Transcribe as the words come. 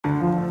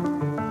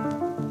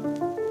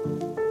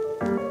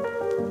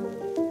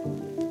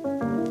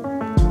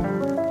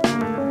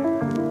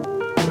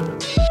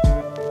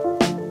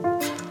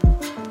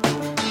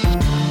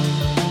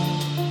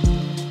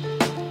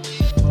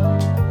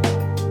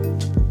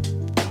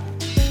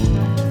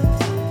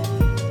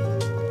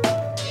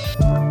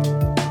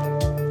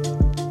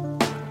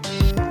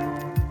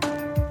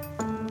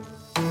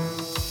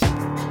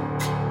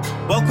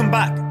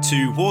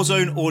to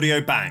Warzone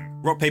Audio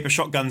Bang, Rock Paper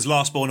Shotgun's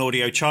last-born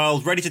audio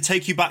child, ready to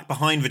take you back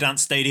behind Verdansk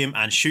Stadium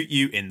and shoot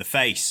you in the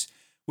face.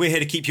 We're here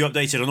to keep you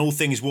updated on all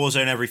things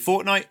Warzone every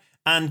fortnight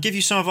and give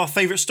you some of our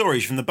favourite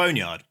stories from the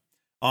Boneyard.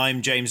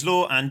 I'm James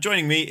Law, and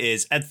joining me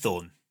is Ed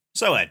Thorne.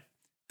 So Ed,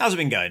 how's it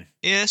been going?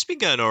 Yeah, it's been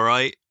going all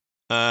right.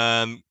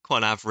 Quite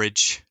an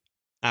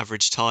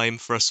average time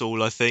for us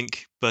all, I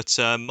think. But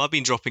I've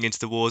been dropping into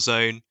the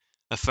Warzone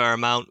a fair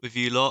amount with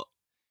you lot.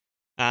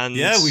 And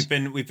yeah, we've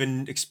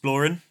been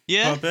exploring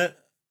quite a bit.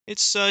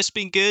 It's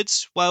been good.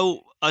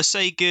 Well, I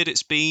say good.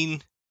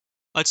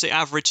 I'd say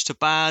average to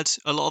bad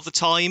a lot of the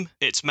time.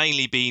 It's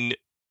mainly been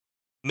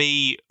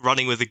me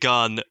running with a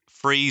gun,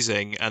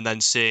 freezing, and then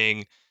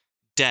seeing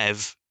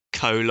dev :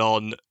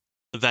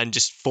 then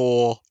just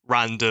 4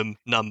 random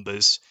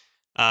numbers.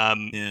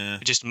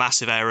 Just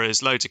massive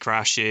errors, loads of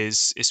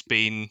crashes. It's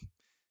been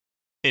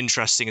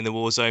interesting in the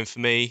Warzone for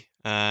me.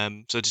 So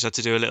I just had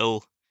to do a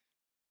little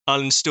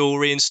uninstall,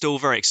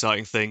 reinstall. Very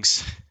exciting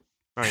things.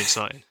 Very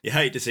exciting. You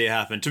hate to see it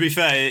happen. To be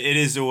fair, it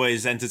is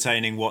always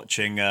entertaining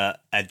watching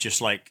Ed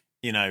just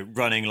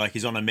running like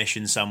he's on a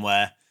mission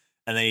somewhere,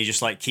 and then he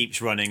just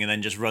keeps running and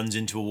then just runs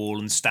into a wall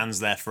and stands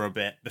there for a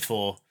bit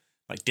before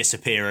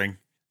disappearing.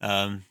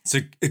 It's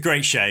a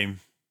great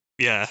shame.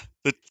 Yeah,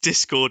 the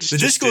Discord is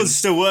Discord's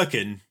still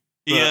working.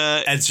 But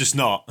yeah, Ed's just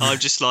not. I'm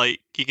just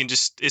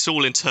it's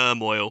all in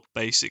turmoil,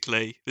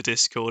 basically, the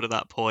Discord at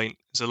that point.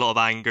 There's a lot of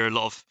anger, a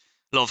lot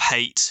of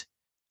hate,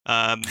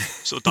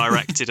 sort of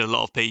directed at a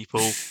lot of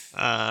people,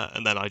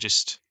 and then I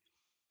just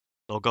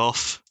log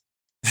off.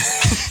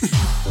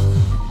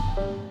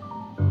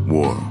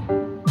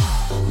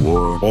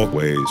 War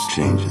always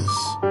changes.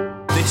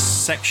 This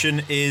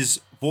section is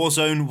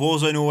Warzone.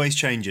 Warzone always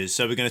changes.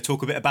 So we're going to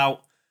talk a bit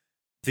about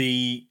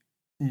the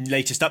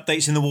latest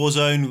updates in the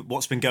Warzone,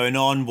 what's been going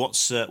on,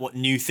 what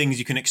new things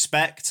you can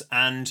expect.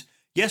 And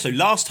yeah, so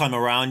last time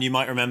around, you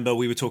might remember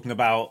we were talking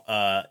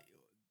about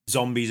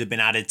zombies have been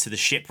added to the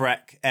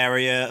shipwreck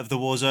area of the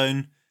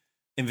Warzone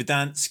in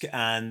Verdansk,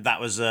 and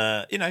that was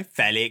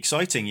fairly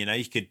exciting. You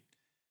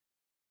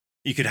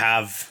could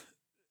have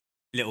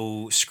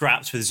little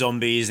scraps with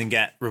zombies and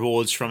get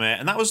rewards from it,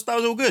 and that was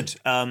all good.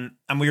 And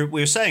we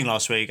were saying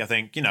last week, I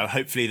think,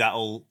 hopefully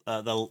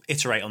they'll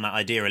iterate on that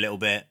idea a little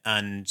bit,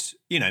 and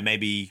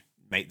maybe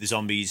make the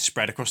zombies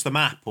spread across the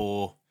map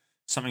or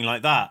something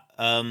like that.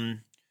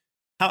 How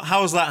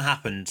has that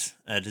happened,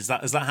 Ed? Has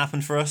that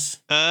happened for us?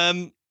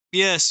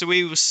 Yeah, so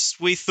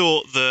we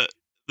thought that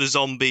the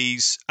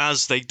zombies,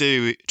 as they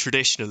do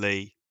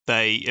traditionally,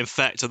 they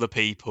infect other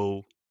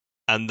people,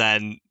 and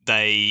then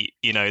they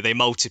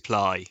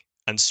multiply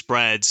and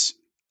spreads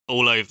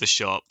all over the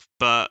shop.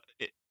 But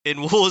in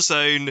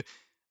Warzone,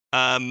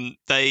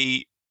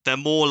 they're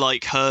more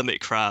like hermit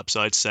crabs,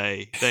 I'd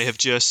say. They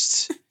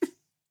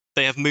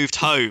have moved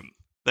home.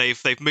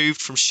 They've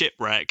moved from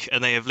shipwreck,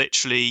 and they have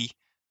literally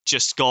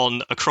just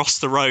gone across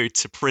the road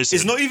to prison.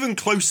 It's not even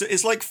closer.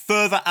 It's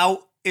further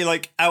out,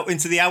 out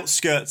into the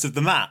outskirts of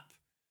the map.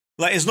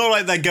 It's not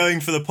like they're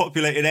going for the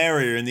populated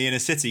area in the inner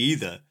city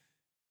either.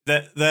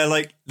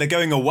 They're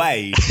going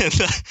away,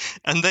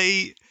 and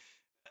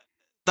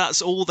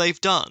that's all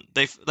they've done.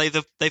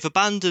 They've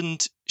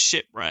abandoned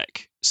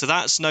shipwreck, so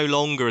that's no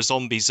longer a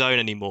zombie zone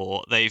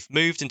anymore. They've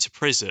moved into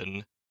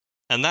prison,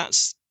 and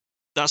that's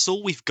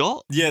all we've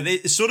got. Yeah,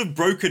 it's sort of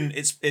broken.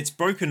 It's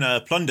broken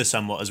plunder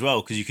somewhat as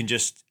well, because you can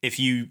just, if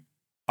you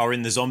are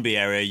in the zombie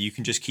area, you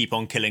can just keep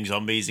on killing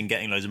zombies and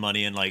getting loads of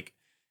money and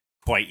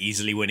quite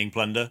easily winning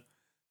plunder.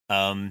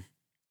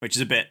 Which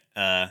is a bit,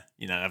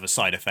 of a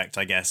side effect,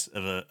 I guess,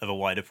 of a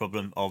wider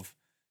problem of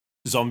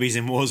zombies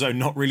in Warzone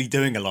not really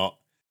doing a lot.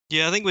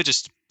 Yeah, I think we're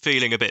just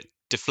feeling a bit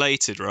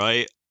deflated,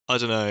 right? I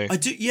don't know. I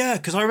do, yeah,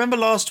 because I remember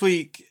last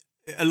week,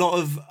 I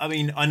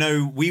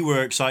know we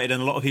were excited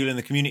and a lot of people in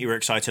the community were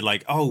excited,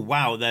 oh,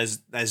 wow, there's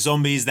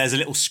zombies. There's a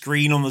little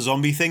screen on the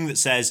zombie thing that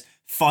says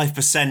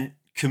 5%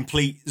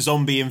 complete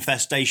zombie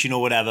infestation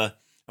or whatever.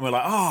 And we're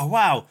like, oh,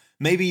 wow,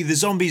 maybe the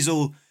zombies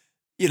will...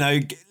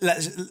 maybe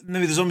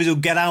the zombies will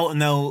get out and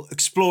they'll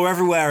explore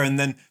everywhere and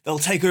then they'll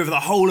take over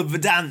the whole of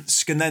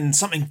Verdansk and then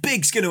something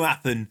big's going to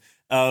happen.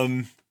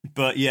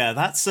 But yeah,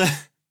 that's...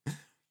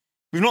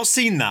 we've not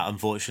seen that,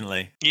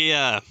 unfortunately.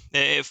 Yeah,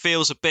 it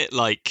feels a bit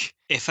like,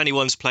 if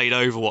anyone's played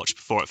Overwatch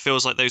before, it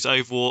feels like those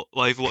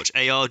Overwatch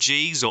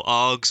ARGs or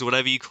ARGs or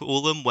whatever you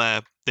call them,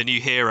 where the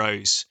new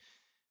heroes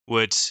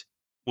would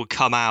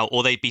come out,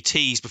 or they'd be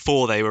teased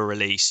before they were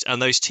released,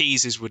 and those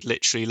teasers would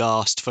literally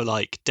last for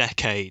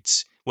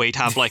decades, where you'd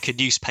have a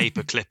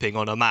newspaper clipping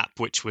on a map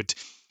which would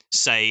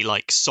say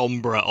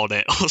Sombra on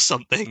it or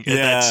something, and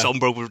then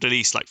Sombra would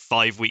release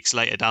 5 weeks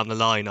later down the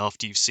line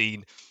after you've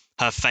seen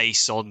her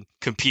face on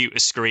computer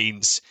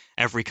screens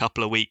every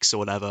couple of weeks or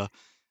whatever.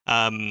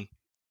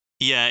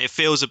 Yeah, it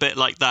feels a bit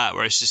like that,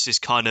 where it's just this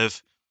kind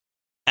of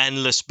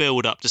endless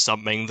build up to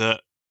something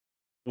that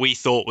we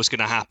thought was going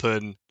to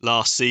happen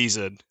last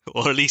season,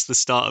 or at least the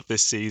start of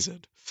this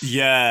season.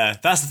 Yeah,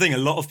 that's the thing. A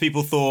lot of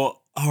people thought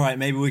all right,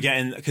 maybe we're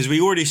getting, because we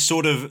already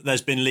sort of,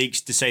 there's been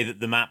leaks to say that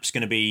the map's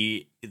going to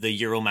be the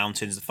Ural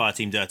Mountains, the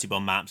Fireteam Dirty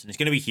Bomb maps, and it's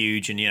going to be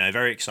huge and,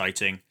 very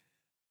exciting.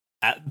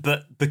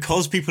 But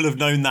because people have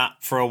known that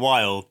for a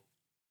while,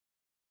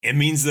 it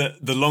means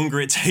that the longer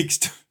it takes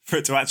for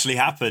it to actually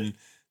happen,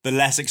 the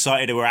less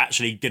excited we're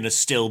actually going to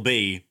still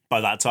be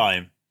by that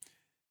time.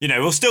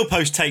 We'll still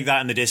take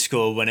that in the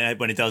Discord when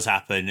it does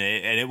happen,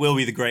 and it will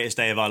be the greatest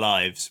day of our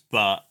lives.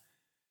 But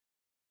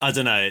I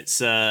don't know,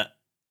 it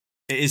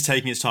is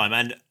taking its time.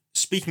 And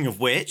speaking of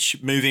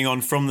which, moving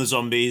on from the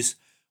zombies,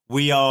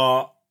 we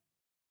are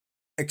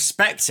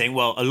expecting,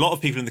 well, a lot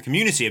of people in the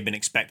community have been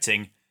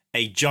expecting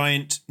a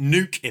giant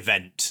nuke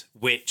event,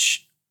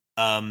 which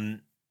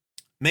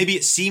maybe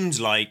it seemed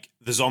like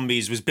the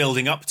zombies was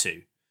building up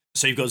to.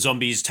 So you've got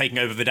zombies taking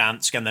over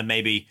Verdansk, and then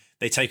maybe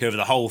they take over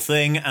the whole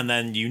thing, and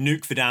then you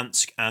nuke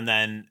Verdansk, and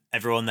then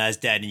everyone there's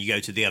dead, and you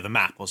go to the other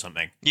map or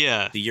something.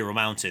 Yeah. The Ural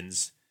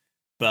Mountains.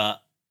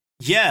 But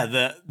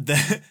yeah,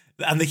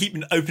 and they keep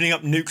opening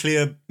up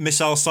nuclear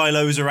missile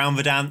silos around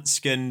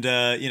Verdansk,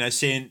 and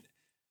seeing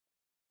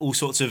all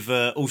sorts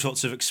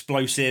of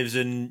explosives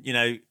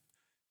and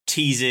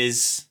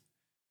teases.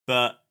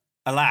 But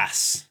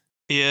alas,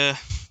 yeah,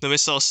 the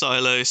missile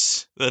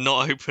silos, they're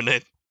not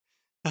opening.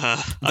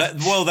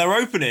 They're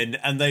opening,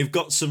 and they've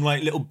got some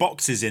little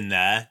boxes in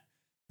there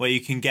where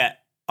you can get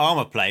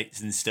armor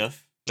plates and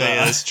stuff.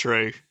 Yeah, that's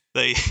true.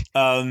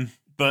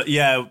 But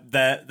yeah,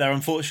 they're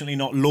unfortunately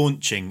not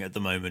launching at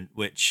the moment,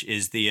 which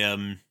is the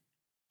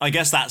I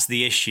guess that's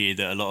the issue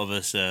that a lot of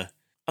us I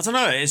don't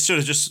know, it's sort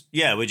of just,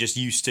 we're just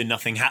used to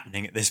nothing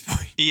happening at this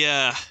point.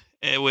 Yeah,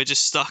 we're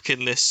just stuck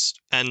in this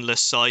endless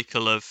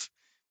cycle of,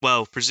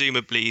 well,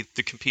 presumably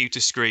the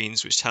computer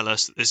screens which tell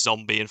us that this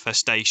zombie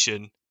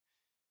infestation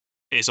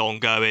is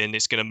ongoing.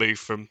 It's going to move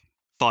from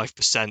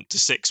 5% to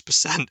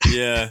 6%.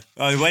 Yeah.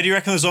 Where do you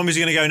reckon the zombies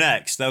are going to go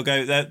next?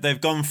 They've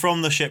gone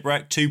from the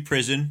shipwreck to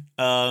prison.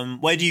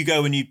 Where do you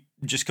go when you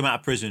just come out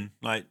of prison?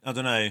 I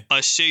don't know. I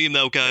assume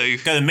they'll go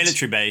to the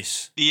military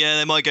base. Yeah,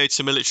 they might go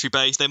to military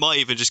base. They might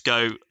even just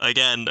go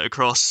again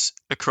across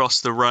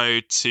the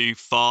road to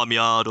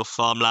farmyard or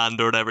farmland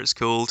or whatever it's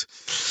called.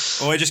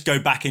 Or just go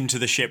back into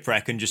the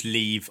shipwreck and just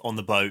leave on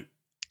the boat.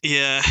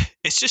 Yeah,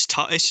 it's just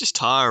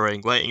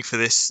tiring waiting for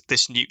this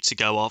nuke to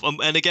go off.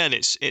 And again,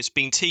 it's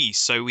been teased,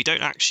 so we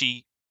don't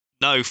actually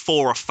know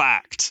for a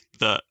fact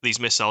that these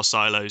missile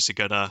silos are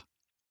gonna,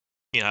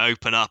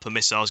 open up, a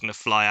missile's gonna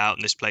fly out,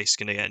 and this place is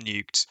gonna get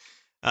nuked.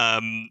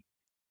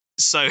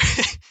 So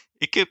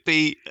it could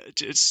be.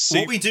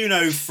 What we do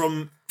know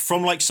from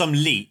some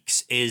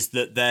leaks is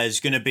that there's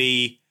gonna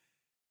be,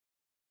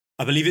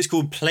 I believe it's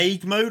called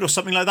Plague Mode or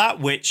something like that,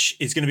 which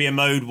is gonna be a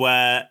mode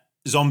where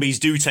zombies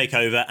do take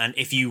over, and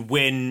if you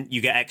win, you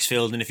get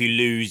exfilled, and if you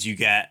lose, you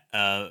get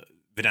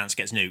Verdansk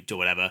gets nuked or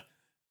whatever.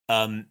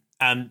 And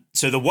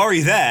so the worry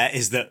there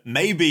is that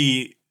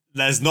maybe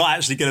there's not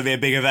actually going to be a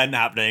big event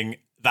happening.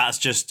 That's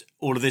just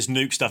all of this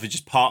nuke stuff is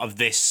just part of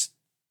this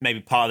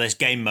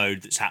game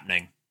mode that's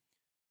happening,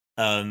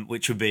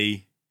 which would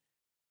be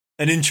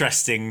an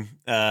interesting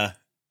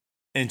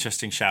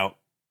shout.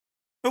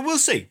 But we'll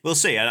see.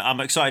 And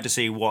I'm excited to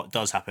see what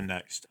does happen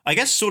next. I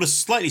guess sort of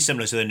slightly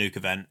similar to the nuke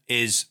event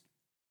is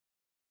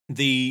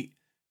the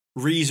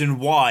reason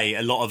why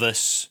a lot of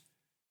us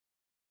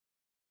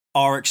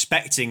are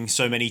expecting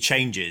so many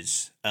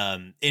changes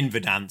in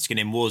Verdansk and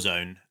in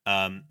Warzone.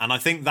 And I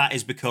think that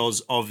is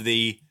because of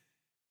the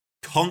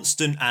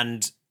constant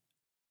and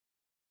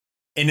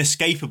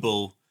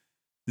inescapable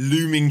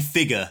looming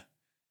figure,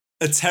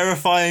 a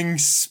terrifying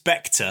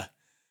spectre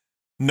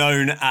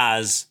known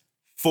as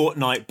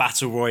Fortnite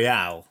Battle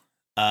Royale.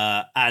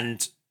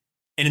 And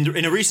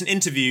in a recent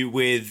interview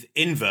with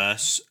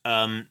Inverse,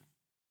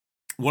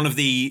 one of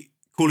the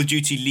Call of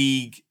Duty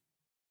League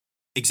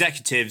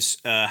executives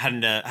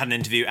had an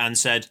interview and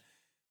said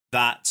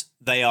that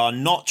they are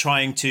not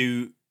trying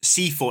to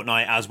see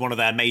Fortnite as one of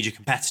their major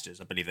competitors,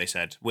 I believe they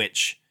said,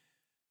 which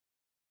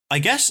I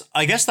guess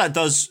that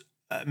does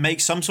make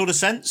some sort of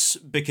sense,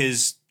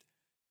 because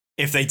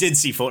if they did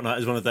see Fortnite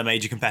as one of their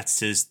major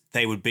competitors,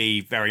 they would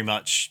be very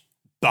much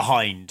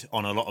behind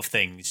on a lot of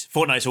things.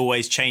 Fortnite's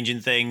always changing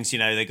things.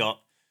 They got,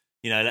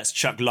 let's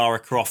chuck Lara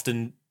Croft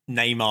and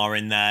Neymar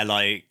in there.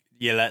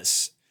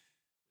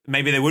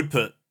 Maybe they would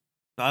put,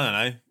 I don't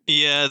know.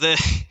 Yeah,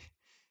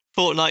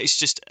 Fortnite is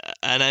just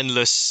an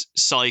endless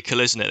cycle,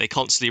 isn't it? They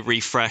constantly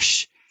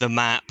refresh the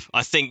map.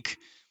 I think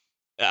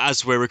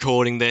as we're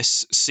recording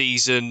this,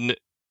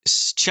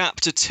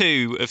 chapter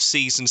 2 of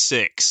season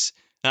 6,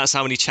 that's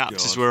how many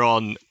chapters we're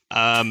on,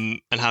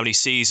 and how many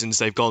seasons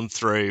they've gone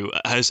through.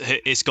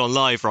 It's gone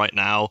live right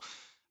now,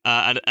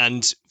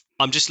 and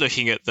I'm just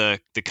looking at the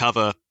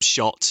cover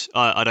shot.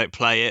 I don't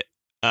play it,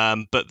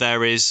 but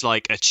there is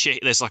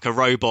there's like a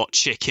robot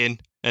chicken.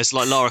 There's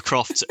Lara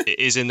Croft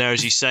is in there,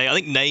 as you say. I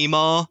think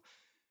Neymar,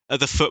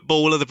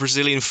 the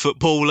Brazilian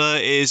footballer,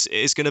 is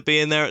going to be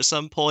in there at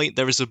some point.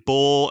 There is a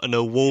boar and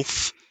a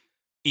wolf.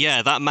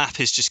 Yeah, that map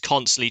is just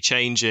constantly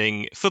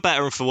changing, for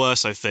better and for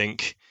worse, I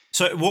think.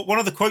 So one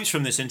of the quotes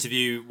from this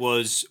interview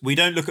was, "We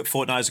don't look at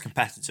Fortnite as a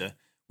competitor.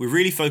 we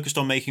really focused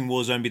on making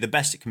Warzone be the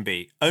best it can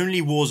be.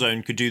 Only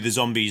Warzone could do the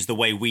zombies the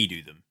way we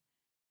do them.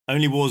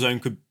 Only Warzone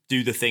could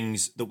do the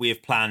things that we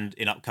have planned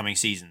in upcoming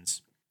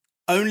seasons.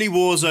 Only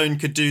Warzone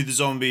could do the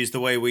zombies the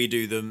way we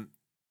do them.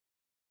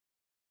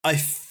 I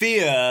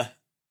fear,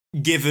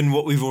 given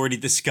what we've already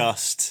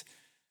discussed,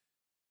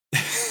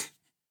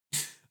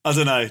 I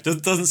don't know,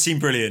 doesn't seem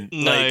brilliant.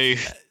 No,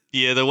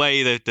 yeah, the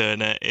way they're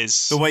doing it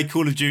is the way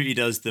Call of Duty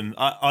does them.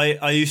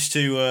 I used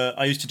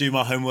to do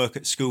my homework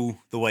at school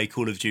the way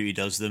Call of Duty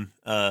does them.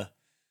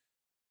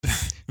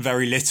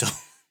 Very little,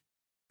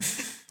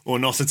 or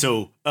not at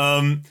all.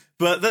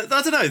 But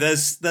I don't know.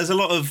 There's a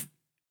lot of.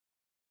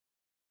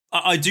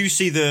 I do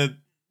see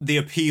the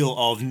appeal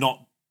of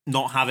not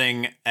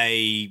having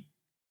a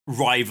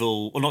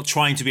rival, or not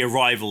trying to be a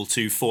rival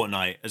to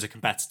Fortnite as a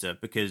competitor,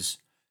 because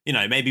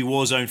maybe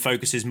Warzone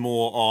focuses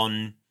more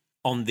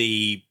on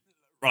the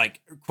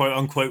like quote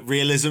unquote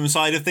realism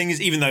side of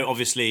things, even though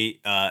obviously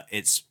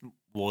it's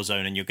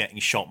Warzone and you're getting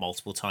shot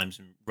multiple times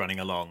and running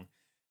along,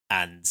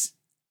 and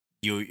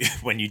you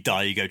when you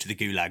die you go to the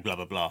gulag, blah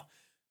blah blah.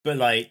 But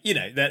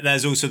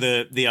there's also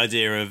the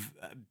idea of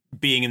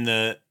being in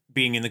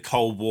the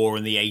Cold War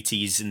in the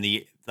 80s and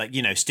the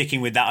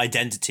sticking with that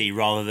identity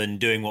rather than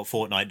doing what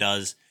Fortnite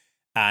does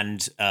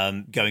and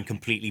going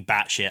completely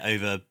batshit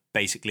over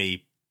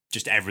basically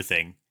just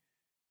everything.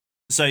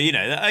 So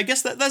I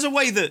guess that there's a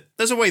way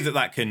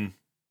that can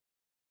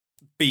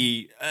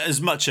be as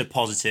much a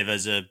positive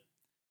as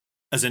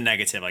a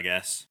negative, I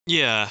guess.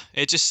 Yeah,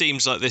 it just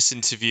seems like this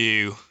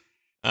interview,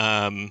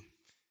 it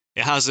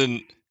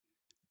hasn't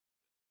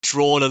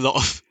drawn a lot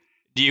of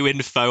new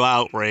info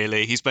out,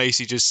 really. He's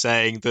basically just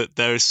saying that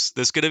there's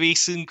going to be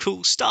some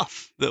cool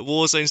stuff that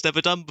Warzone's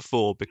never done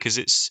before because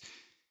it's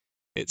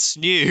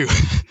new,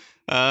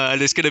 and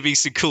there's going to be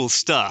some cool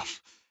stuff.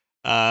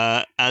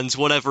 And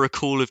whatever a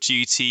Call of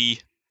Duty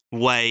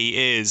way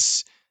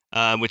is,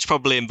 which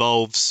probably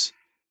involves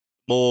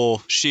more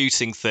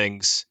shooting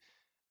things.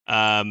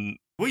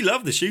 We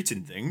love the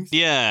shooting things.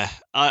 Yeah,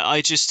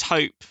 I just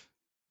hope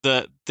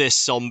that this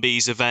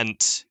zombies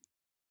event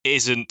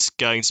isn't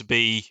going to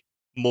be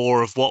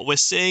more of what we're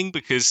seeing,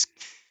 because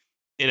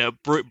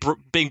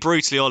being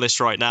brutally honest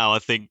right now, I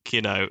think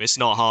it's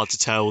not hard to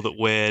tell that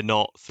we're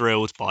not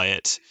thrilled by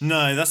it.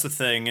 No, that's the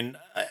thing, and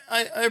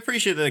I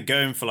appreciate that they're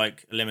going for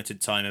like a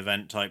limited time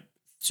event type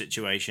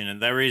situation,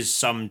 and there is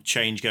some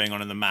change going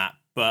on in the map,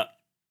 but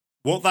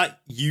what that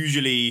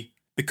usually,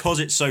 because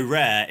it's so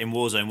rare in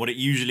Warzone, what it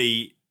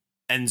usually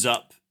ends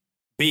up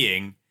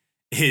being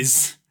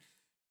is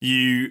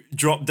you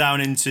drop down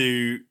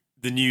into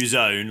the new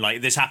zone.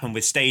 Like this happened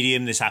with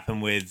Stadium, this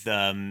happened with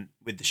the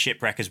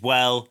Shipwreck as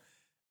well,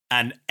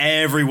 and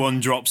everyone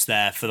drops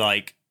there for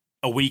like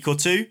a week or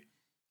two,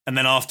 and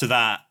then after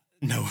that,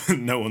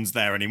 no one's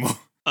there anymore.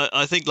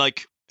 I think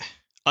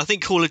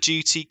Call of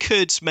Duty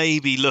could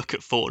maybe look at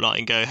Fortnite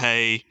and go,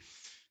 hey,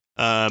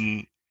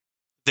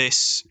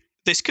 this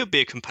could be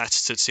a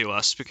competitor to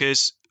us,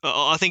 because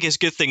I think it's a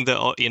good thing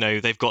that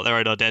they've got their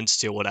own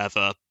identity or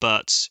whatever,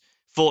 but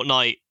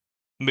Fortnite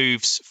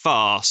moves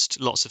fast,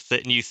 lots of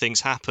new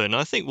things happen.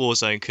 I think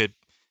Warzone could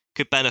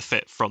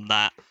benefit from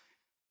that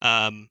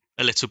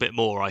a little bit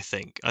more. I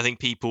think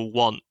people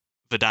want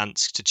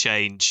Verdansk to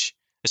change,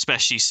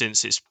 especially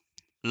since it's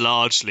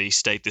largely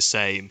stayed the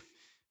same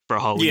for a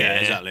whole year. Yeah,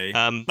 exactly.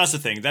 That's the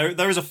thing.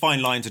 There is a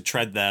fine line to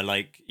tread there.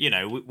 Like,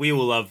 we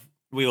all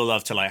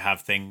love to like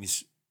have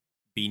things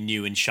be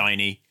new and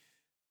shiny,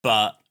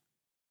 but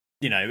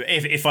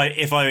if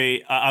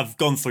I've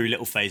gone through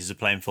little phases of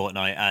playing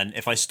Fortnite, and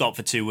if I stop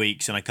for 2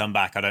 weeks and I come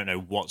back, I don't know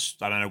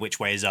which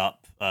way is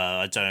up.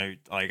 I don't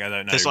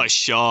know. There's like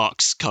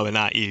sharks coming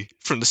at you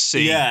from the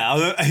sea.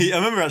 Yeah, I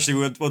remember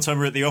actually one time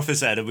we were at the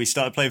office, Ed, and we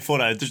started playing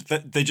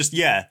Fortnite. They just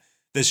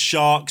there's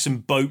sharks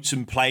and boats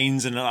and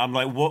planes, and I'm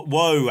like,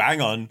 whoa,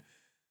 hang on,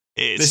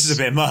 this is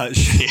a bit much.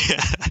 Yeah.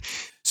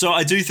 So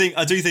I do think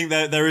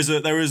that there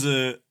is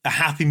a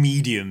happy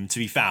medium to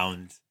be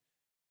found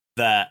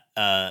that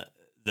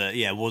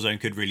Warzone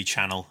could really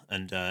channel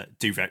and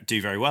do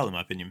very well, in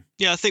my opinion.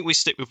 Yeah, I think we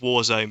stick with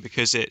Warzone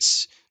because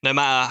it's, no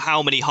matter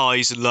how many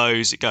highs and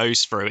lows it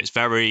goes through, it's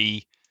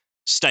very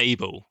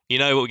stable. You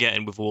know what we're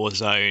getting with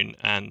Warzone,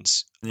 and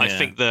I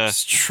think the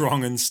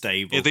strong and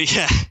stable.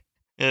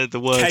 The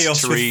words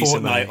Chaos Theresa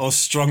with Fortnite or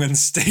strong and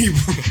stable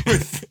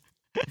with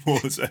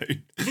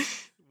Warzone.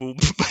 We'll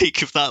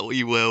make of that what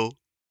you will.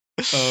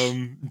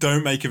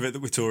 Don't make of it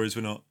that we're Tories.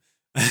 We're not.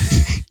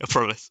 I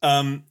promise.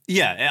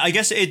 I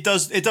guess it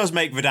does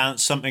make Verdansk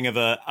something of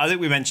a, I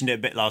think we mentioned it a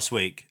bit last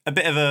week, a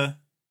bit of a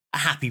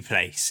happy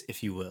place,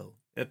 if you will.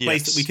 A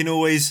place that we can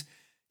always,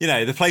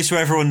 the place where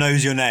everyone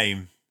knows your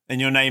name, and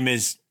your name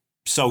is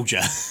Soldier.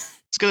 I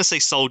was going to say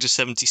Soldier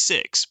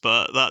 76,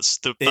 but that's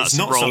the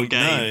wrong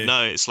game.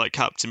 No, it's like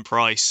Captain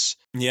Price.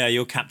 Yeah,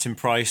 you're Captain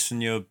Price,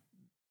 and you're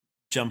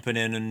jumping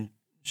in and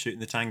shooting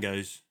the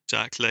tangos.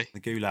 Exactly. The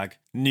Gulag.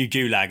 New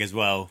Gulag as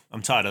well.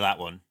 I'm tired of that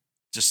one.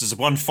 Just as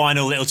one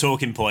final little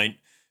talking point,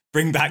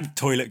 bring back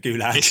toilet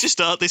Gulag. It's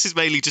just this is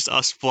mainly just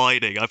us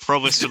whining. I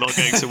promise we're not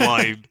going to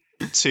whine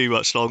too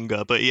much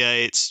longer. But yeah,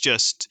 it's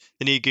just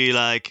the new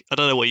Gulag. I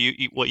don't know what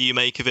you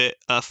make of it,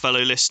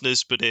 fellow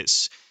listeners, but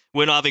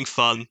we're not having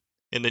fun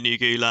in the new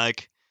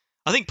Gulag.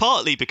 I think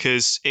partly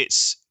because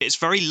it's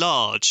very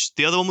large.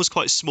 The other one was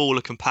quite small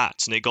and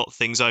compact, and it got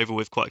things over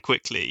with quite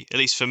quickly, at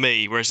least for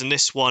me. Whereas in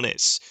this one,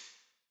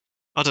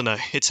 I don't know.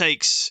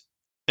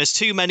 There's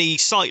too many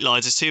sight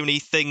lines. There's too many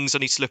things I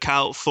need to look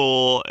out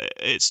for.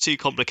 It's too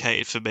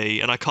complicated for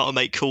me, and I can't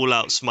make call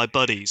outs for my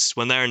buddies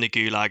when they're in the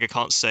Gulag. I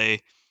can't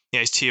say,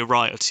 it's to your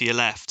right or to your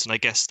left, and I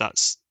guess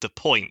that's the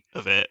point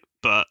of it.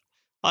 But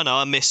I know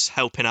I miss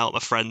helping out my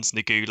friends in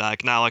the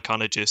Gulag. Now I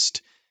kind of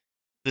just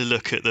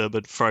look at them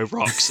and throw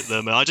rocks at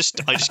them, and I just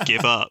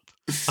give up.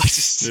 I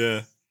just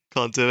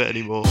can't do it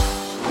anymore.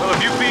 Well,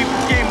 if you beat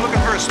the game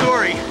looking for a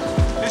story,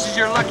 this is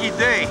your lucky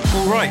day.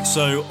 All right,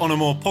 so on a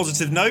more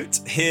positive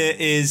note, here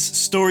is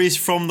stories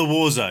from the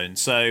Warzone.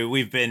 So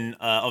we've been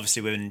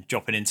obviously we've been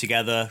dropping in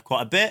together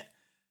quite a bit,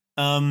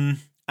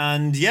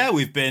 and yeah,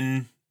 we've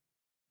been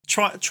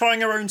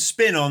trying our own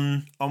spin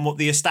on what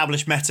the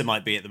established meta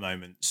might be at the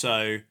moment.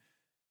 So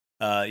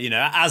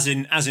as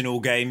in all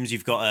games,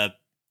 you've got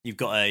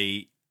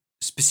a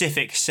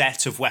specific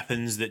set of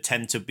weapons that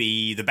tend to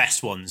be the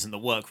best ones and that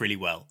work really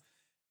well,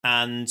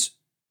 and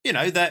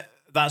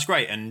that's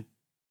great. And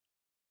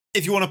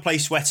if you want to play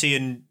sweaty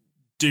and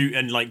do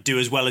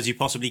as well as you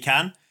possibly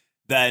can,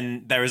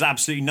 then there is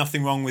absolutely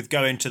nothing wrong with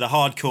going to the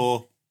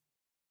hardcore,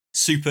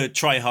 super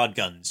try-hard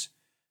guns.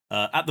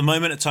 At the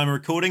moment, at time of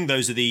recording,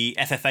 those are the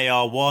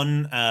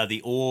FFAR-1,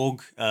 the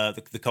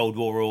AUG, the Cold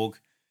War AUG,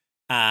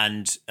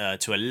 and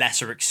to a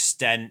lesser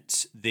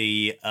extent,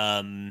 the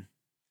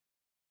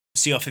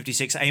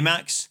CR56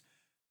 AMAX.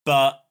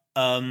 But,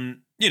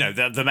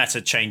 the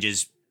meta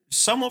changes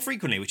somewhat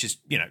frequently, which is,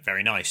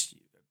 very nice.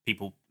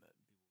 People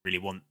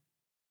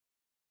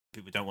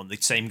don't want the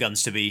same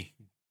guns to be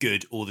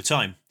good all the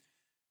time.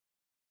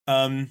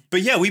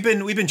 But yeah, we've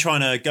been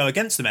trying to go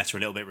against the meta a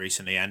little bit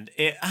recently, and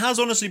it has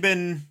honestly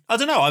been, I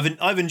don't know,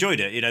 I've enjoyed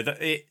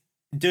it.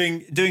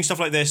 Doing stuff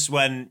like this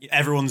when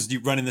everyone's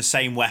running the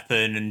same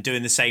weapon and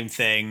doing the same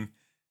thing,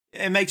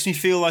 it makes me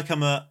feel like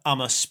I'm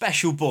a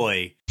special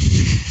boy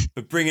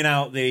for bringing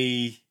out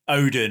the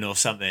Odin or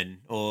something,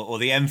 or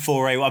the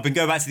M4A. I've been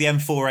going back to the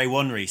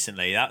M4A1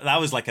 recently. That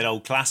was like an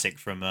old classic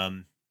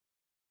from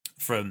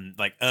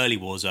like early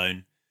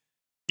Warzone.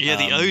 Yeah,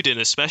 the Odin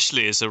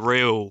especially is a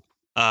real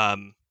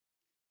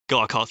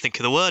God, I can't think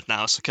of the word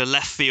now. It's like a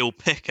left field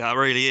pick. It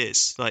really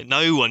is. Like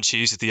no one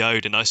chooses the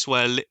Odin. I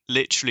swear,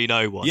 literally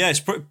no one. Yeah, it's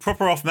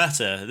proper off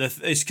meta.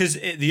 It's because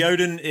the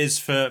Odin is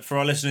for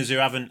our listeners who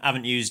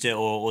haven't used it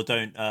or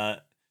don't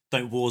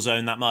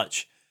Warzone that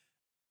much.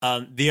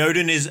 The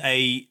Odin is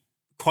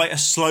quite a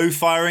slow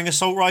firing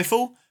assault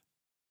rifle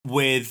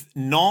with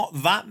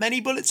not that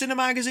many bullets in a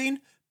magazine,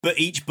 but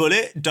each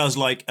bullet does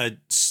like a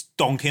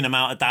stonking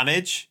amount of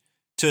damage.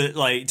 To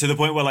the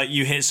point where like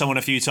you hit someone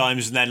a few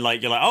times and then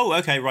like you're like, oh,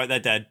 okay, right, they're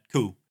dead,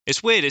 cool.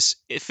 It's weird.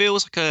 It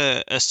feels like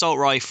a assault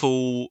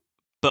rifle,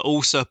 but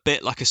also a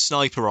bit like a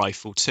sniper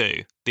rifle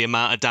too. The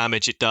amount of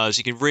damage it does,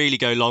 you can really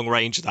go long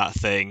range with that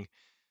thing,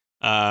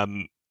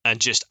 and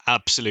just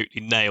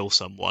absolutely nail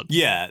someone.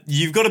 Yeah,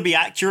 you've got to be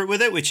accurate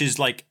with it, which is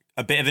like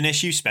a bit of an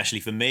issue, especially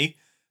for me.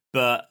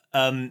 But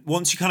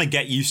once you kind of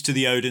get used to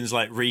the Odin's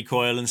like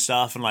recoil and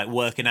stuff, and like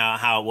working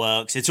out how it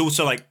works, it's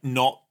also like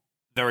not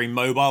very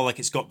mobile. Like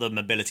it's got the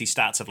mobility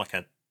stats of like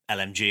a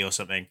LMG or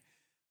something.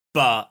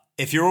 But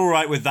if you're all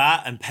right with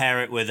that and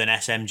pair it with an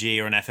SMG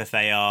or an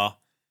FFAR,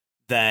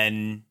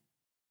 then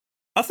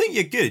I think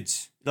you're good.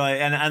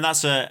 Like, and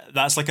that's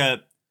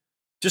like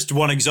just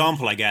one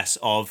example, I guess,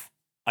 of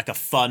like a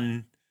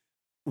fun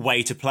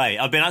way to play.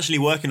 I've been actually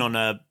working on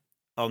the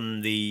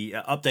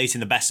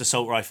updating the best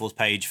assault rifles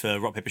page for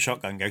Rock Paper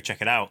Shotgun. Go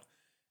check it out.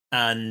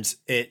 And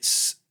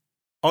it's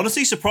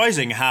honestly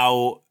surprising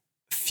how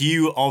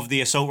few of the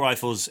assault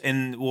rifles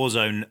in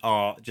Warzone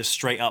are just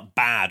straight up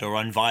bad or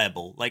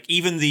unviable. Like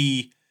even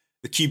the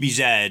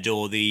QBZ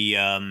or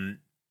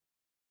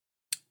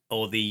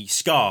the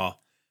Scar,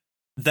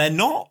 they're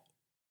not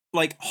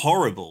like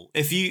horrible.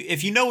 If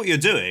you know what you're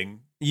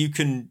doing, you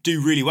can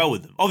do really well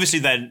with them. Obviously,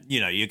 then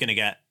you're going to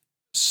get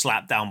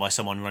slapped down by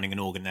someone running an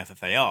organ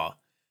FFAR.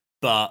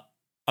 But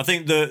I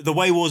think the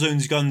way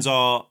Warzone's guns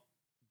are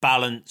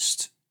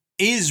balanced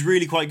is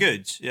really quite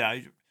good. Yeah.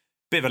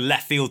 Bit of a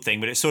left field thing,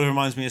 but it sort of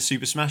reminds me of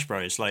Super Smash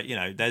Bros. Like,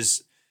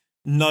 there's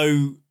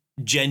no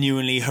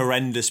genuinely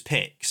horrendous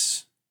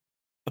picks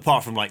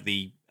apart from like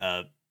the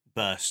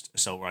burst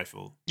assault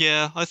rifle.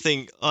 Yeah,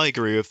 I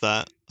agree with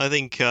that. I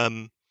think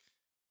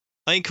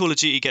Call of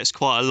Duty gets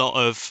quite a lot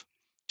of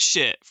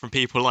shit from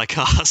people like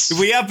us.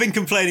 We have been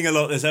complaining a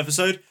lot this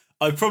episode.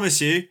 I promise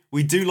you,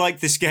 we do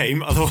like this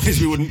game. Otherwise,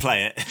 we wouldn't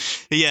play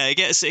it. Yeah, it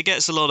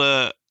gets a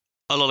lot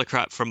of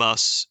crap from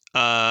us.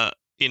 The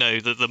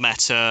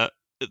meta.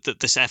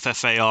 This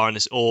FFAR and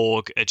this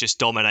AUG are just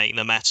dominating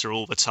the meta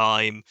all the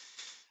time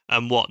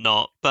and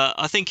whatnot. But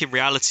I think in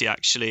reality,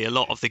 actually, a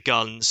lot of the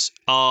guns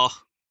are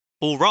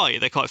all right.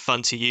 They're quite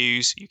fun to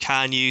use. You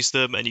can use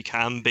them and you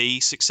can be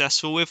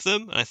successful with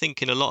them. And I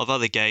think in a lot of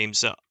other games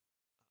that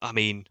I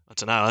mean, I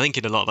don't know. I think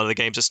in a lot of other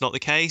games that's not the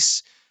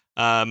case.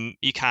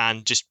 You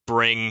can just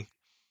bring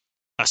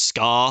a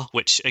Scar,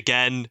 which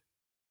again,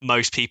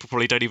 most people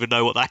probably don't even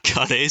know what that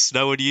gun is.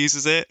 No one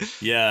uses it.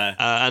 Yeah.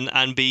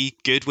 And be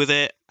good with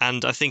it.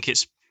 And I think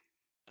it's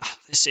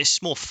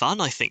more fun,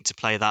 I think, to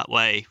play that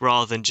way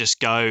rather than just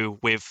go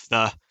with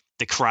the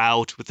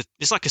crowd.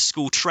 It's like a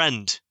school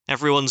trend.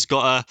 Everyone's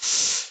got a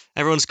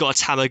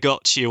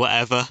Tamagotchi or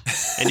whatever,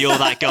 and you're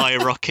that guy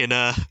rocking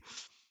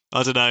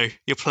I don't know,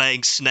 you're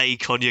playing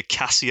Snake on your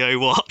Casio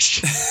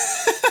watch,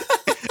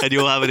 and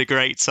you're having a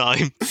great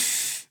time.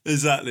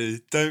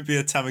 Exactly. Don't be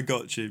a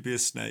Tamagotchi, be a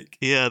snake.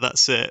 Yeah,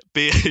 that's it.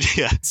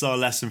 Yeah. It's our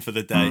lesson for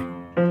the day.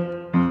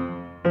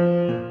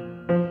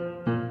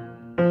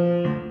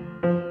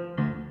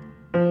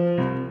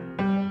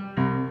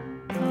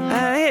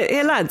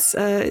 Hey lads,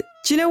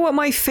 do you know what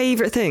my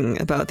favourite thing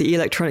about the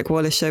Electronic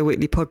Wireless Show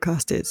Weekly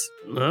podcast is?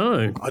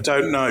 No. I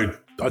don't know.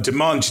 I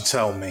demand you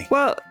tell me.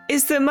 Well,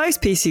 it's that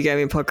most PC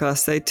gaming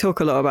podcasts, they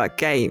talk a lot about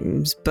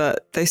games,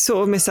 but they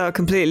sort of miss out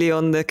completely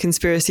on the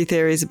conspiracy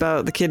theories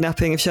about the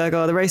kidnapping of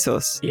Shergar the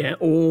racehorse. Yeah,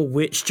 or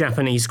which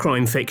Japanese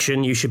crime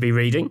fiction you should be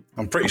reading.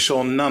 I'm pretty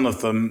sure none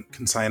of them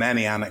contain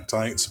any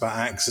anecdotes about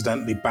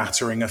accidentally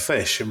battering a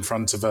fish in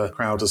front of a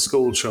crowd of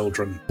school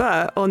children.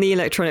 But on the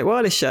Electronic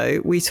Wireless Show,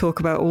 we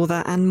talk about all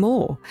that and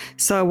more.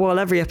 So while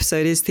every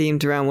episode is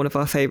themed around one of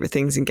our favourite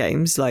things in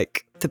games,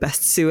 like the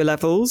best sewer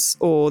levels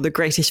or the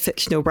greatest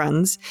fictional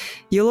brands,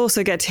 you'll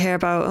also get to hear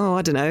about,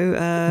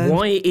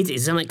 why it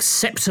is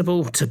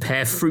unacceptable to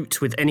pair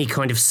fruit with any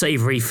kind of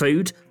savoury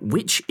food,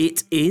 which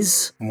it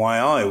is. And why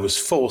I was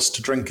forced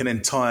to drink an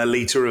entire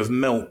litre of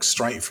milk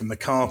straight from the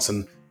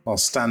carton while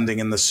standing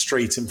in the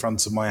street in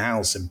front of my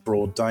house in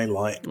broad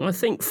daylight. I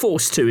think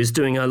forced to is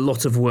doing a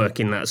lot of work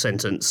in that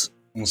sentence.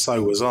 And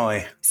so was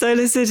I. So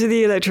listen to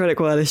the Electronic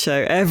Wireless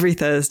Show every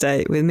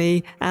Thursday with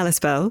me, Alice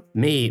Bell.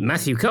 Me,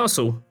 Matthew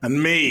Castle.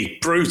 And me,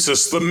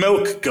 Brutus the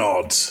Milk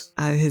God.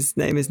 His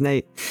name is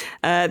Nate.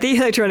 The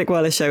Electronic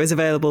Wireless Show is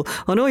available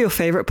on all your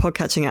favourite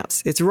podcatching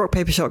apps. It's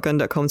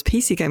rockpapershotgun.com's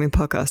PC gaming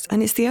podcast,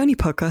 and it's the only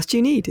podcast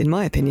you need, in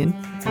my opinion.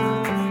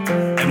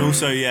 And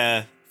also,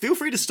 yeah, feel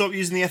free to stop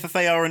using the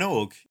FFAR and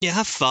org. Yeah,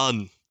 have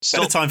fun.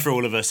 Better time for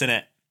all of us,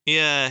 innit?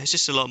 Yeah, it's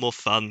just a lot more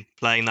fun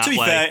playing that way. To be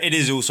way. fair, it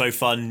is also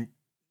fun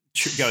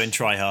going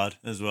try hard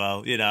as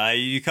well. You know,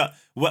 you can't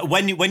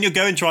when you're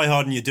going try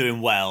hard and you're doing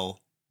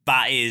well.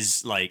 That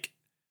is like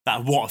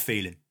that. What a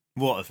feeling!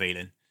 What a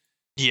feeling!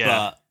 Yeah,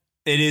 but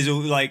it is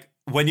like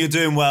when you're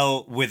doing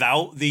well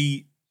without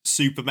the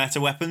super meta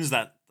weapons.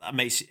 That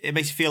makes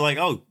you feel like,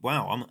 oh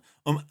wow,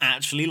 I'm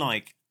actually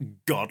like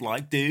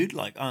godlike dude.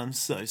 Like I'm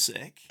so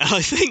sick.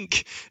 I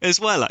think as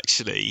well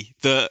actually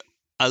that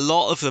a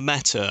lot of the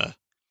meta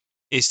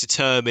is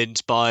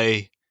determined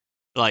by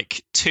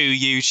like two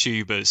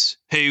YouTubers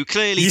who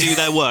clearly do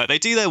their work. They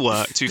do their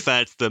work, to be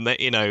fair to them.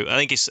 You know, I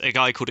think it's a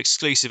guy called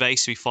Exclusive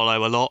Ace we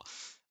follow a lot,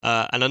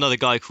 and another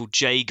guy called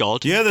J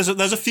God. Yeah, there's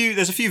a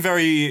few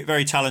very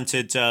very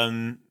talented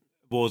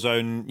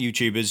Warzone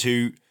YouTubers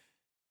who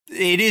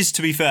it is,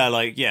 to be fair,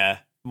 like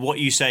what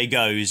you say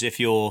goes if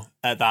you're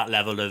at that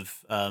level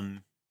of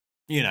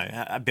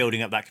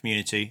building up that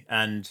community.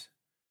 And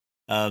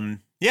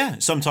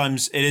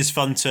sometimes it is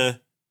fun to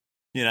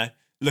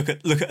look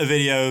at a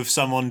video of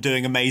someone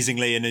doing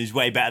amazingly and who's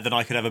way better than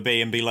I could ever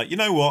be, and be like, you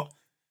know what?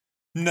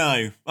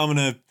 No, I'm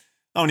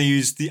gonna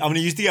use the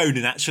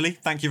Odin actually.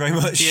 Thank you very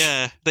much.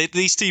 Yeah,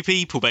 these two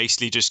people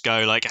basically just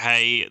go like,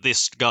 hey,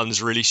 this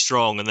gun's really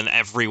strong, and then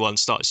everyone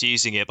starts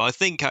using it. But I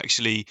think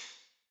actually,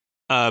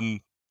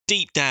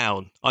 deep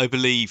down, I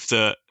believe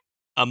that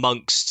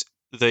amongst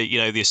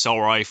the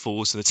assault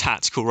rifles and the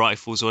tactical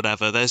rifles or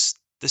whatever, there's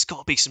got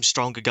to be some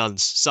stronger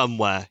guns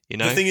somewhere, you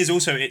know? The thing is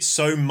also, it's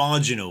so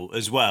marginal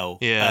as well.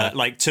 Yeah.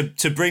 Like,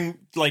 to bring,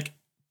 like,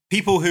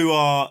 people who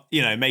are,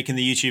 making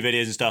the YouTube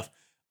videos and stuff,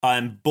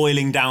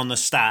 boiling down the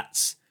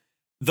stats,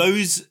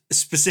 those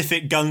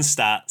specific gun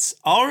stats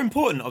are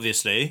important,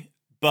 obviously,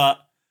 but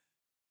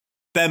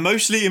they're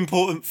mostly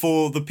important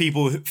for the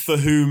people for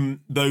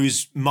whom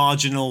those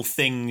marginal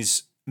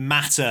things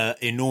matter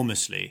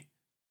enormously.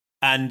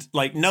 And,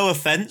 like, no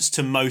offense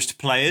to most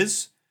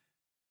players,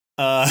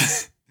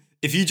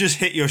 if you just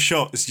hit your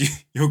shots,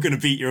 you're going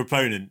to beat your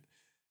opponent.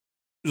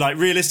 Like,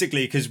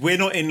 realistically, because we're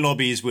not in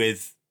lobbies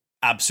with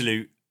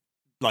absolute,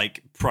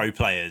 like, pro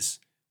players.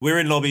 We're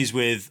in lobbies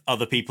with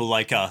other people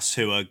like us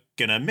who are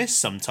going to miss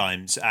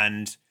sometimes.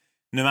 And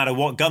no matter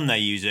what gun they're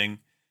using,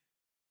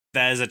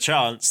 there's a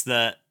chance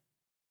that,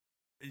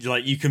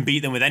 like, you can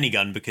beat them with any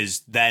gun because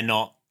they're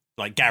not,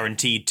 like,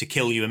 guaranteed to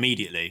kill you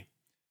immediately.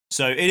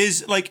 So it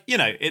is, like,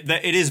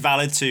 it is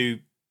valid to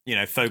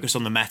focus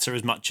on the meta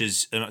as much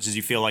as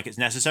you feel like it's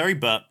necessary,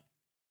 but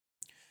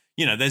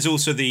there's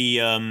also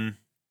the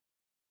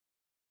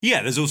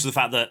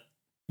fact that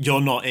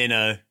you're not in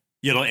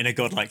a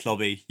godlike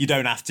lobby. You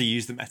don't have to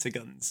use the meta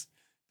guns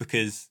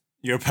because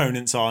your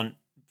opponents aren't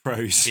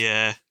pros.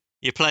 Yeah,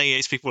 you're playing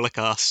against people like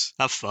us.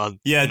 Have fun.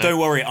 Yeah, don't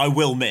worry, I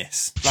will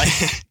miss. Like,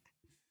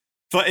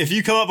 But if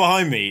you come up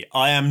behind me,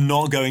 I am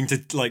not going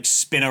to like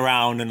spin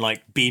around and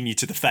like beam you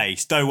to the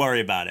face. Don't worry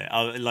about it.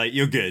 Like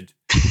you're good.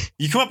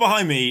 You come up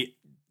behind me,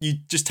 you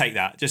just take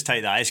that. Just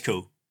take that. It's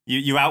cool.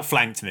 You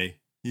outflanked me.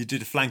 You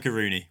did a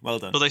flankaroonie. Well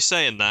done. Well, they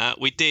saying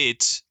that we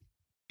did.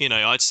 You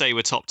know, I'd say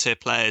we're top tier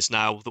players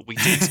now that we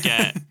did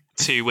get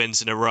 2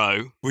 wins in a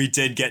row. We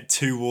did get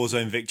 2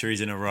 Warzone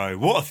victories in a row.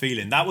 What a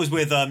feeling. That was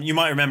with, you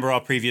might remember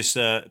our previous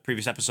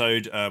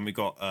episode. We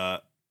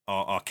got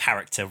our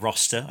character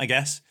roster, I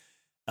guess.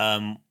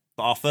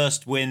 Our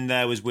first win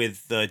there was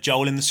with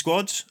Joel in the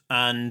squad.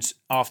 And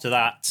after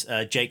that,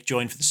 Jake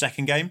joined for the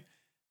second game.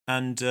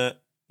 And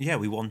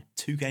we won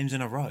 2 games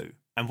in a row.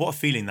 And what a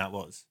feeling that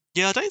was.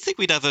 Yeah, I don't think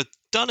we'd ever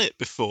done it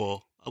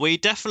before. We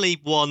definitely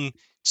won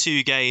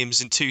 2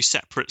 games in 2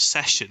 separate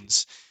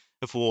sessions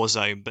of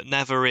Warzone, but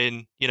never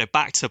in,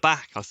 back to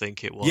back, I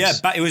think it was. Yeah,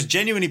 it was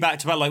genuinely back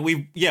to back. Like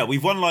we've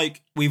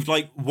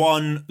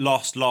won,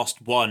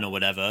 lost, won or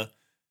whatever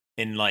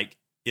in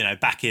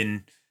back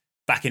in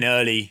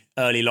early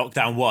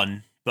lockdown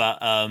 1.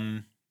 But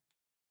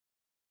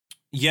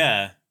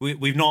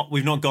we've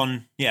not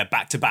gone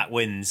back to back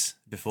wins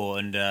before,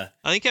 and I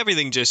think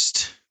everything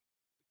just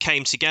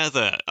came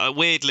together.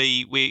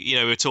 Weirdly, we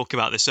were talking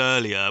about this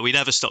earlier. We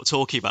never stopped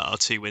talking about our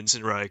 2 wins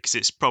in a row because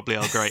it's probably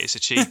our greatest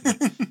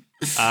achievement.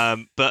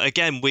 But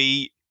again,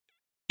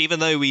 even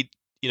though we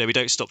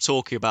don't stop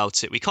talking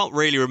about it, we can't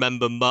really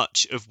remember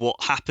much of what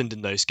happened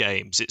in those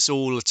games. It's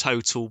all a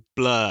total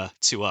blur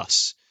to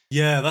us.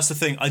 Yeah, that's the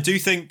thing. I do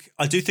think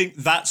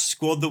that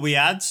squad that we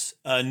had,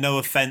 no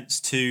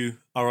offense to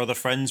our other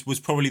friends, was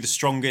probably the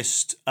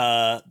strongest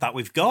that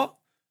we've got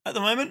at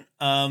the moment.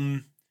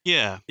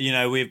 Yeah,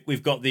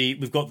 we've got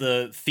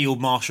the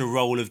field marshal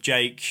role of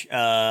Jake,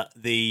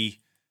 the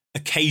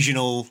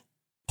occasional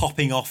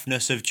popping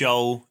offness of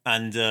Joel,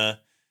 and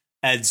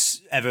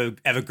Ed's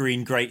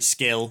evergreen great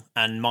skill,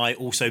 and my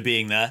also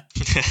being there.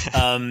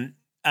 And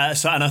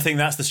I think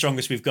that's the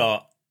strongest we've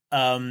got.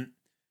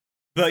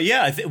 But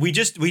yeah, we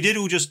did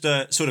all just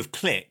sort of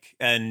click,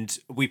 and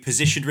we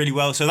positioned really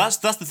well. So that's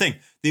the thing.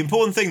 The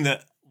important thing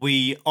that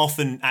we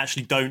often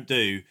actually don't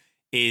do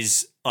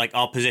is like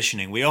our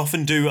positioning. We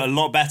often do a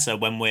lot better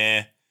when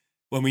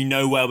we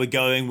know where we're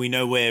going. We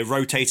know we're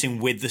rotating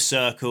with the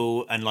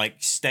circle and like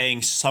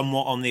staying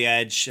somewhat on the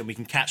edge, and we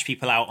can catch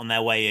people out on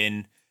their way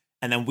in,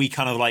 and then we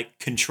kind of like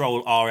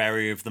control our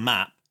area of the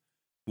map,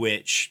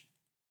 which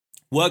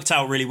worked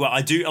out really well.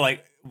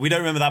 We don't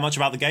remember that much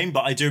about the game,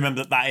 but I do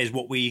remember that is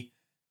what we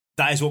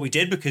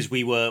did, because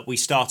we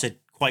started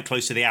quite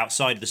close to the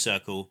outside of the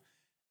circle,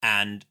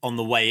 and on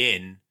the way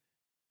in,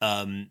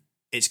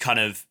 it's kind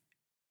of,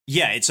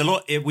 it's a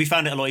lot. We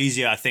found it a lot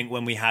easier, I think,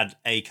 when we had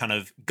a kind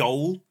of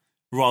goal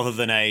rather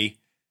than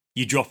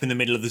you drop in the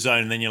middle of the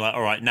zone and then you're like,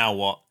 all right, now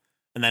what?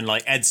 And then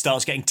like Ed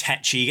starts getting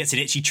tetchy, he gets an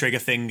itchy trigger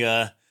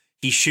finger,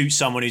 he shoots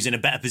someone who's in a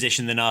better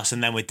position than us,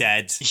 and then we're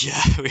dead.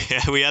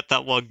 Yeah, we had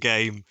that one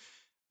game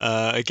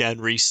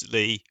again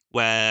recently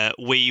where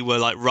we were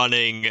like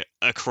running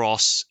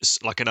across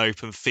like an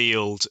open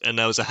field, and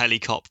there was a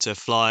helicopter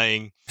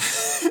flying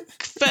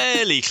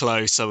fairly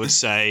close, I would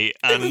say,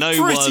 and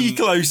pretty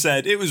close,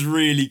 Ed. It was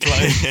really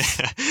close.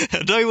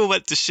 No one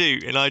went to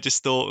shoot, and I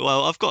just thought,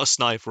 well, I've got a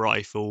sniper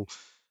rifle.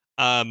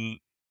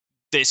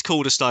 It's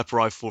called a sniper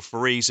rifle for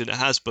a reason. It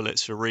has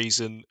bullets for a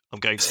reason. I'm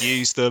going to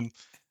use them.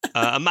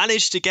 I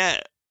managed to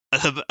get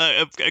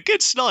a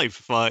good snipe,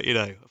 if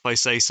I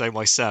say so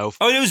myself.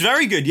 Oh, it was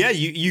very good. Yeah,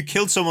 you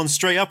killed someone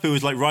straight up who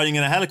was like riding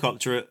in a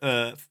helicopter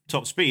at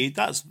top speed.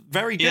 That's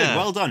very good. Yeah.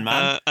 Well done,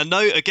 man. And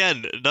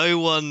no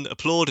one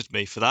applauded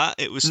me for that.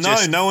 It was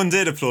no one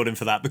did applaud him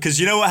for that, because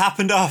you know what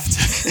happened after?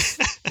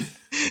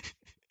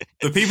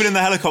 The people in the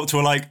helicopter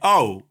were like,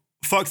 "Oh,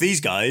 fuck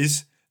these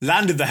guys!"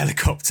 Landed the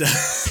helicopter.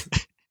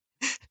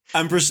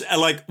 And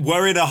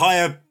we're in a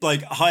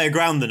higher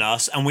ground than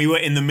us, and we were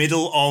in the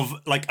middle of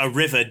like a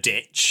river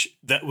ditch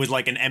that was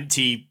like an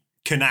empty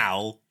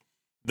canal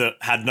that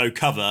had no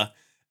cover.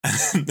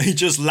 And they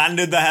just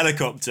landed the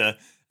helicopter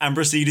and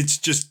proceeded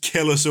to just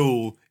kill us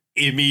all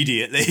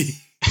immediately.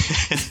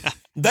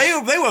 They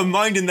were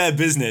minding their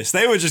business.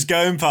 They were just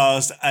going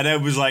past, and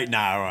Ed was like,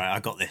 "Nah, all right, I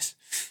got this.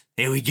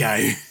 Here we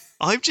go."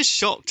 I'm just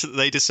shocked that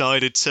they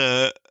decided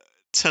to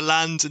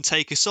land and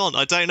take us on.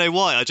 I don't know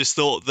why. I just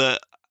thought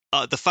that.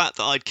 The fact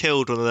that I'd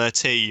killed one of their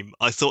team,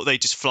 I thought they'd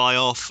just fly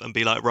off and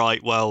be like,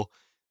 right, well,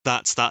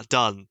 that's that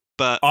done.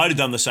 But I'd have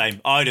done the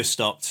same. I'd have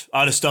stopped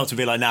and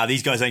be like, nah,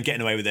 these guys ain't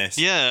getting away with this.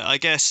 Yeah, I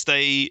guess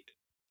I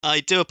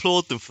do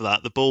applaud them for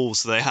that, the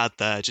balls they had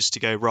there, just to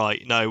go,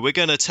 right, no, we're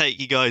going to take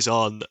you guys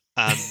on,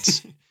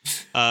 and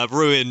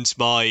ruined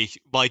my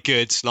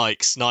good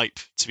snipe,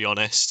 to be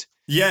honest.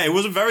 Yeah, it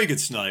was a very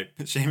good snipe.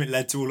 Shame it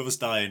led to all of us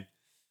dying.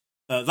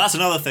 That's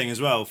another thing as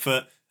well.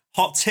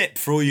 Hot tip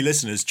for all you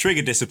listeners,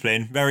 trigger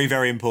discipline, very,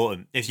 very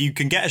important. If you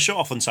can get a shot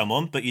off on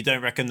someone, but you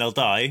don't reckon they'll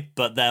die,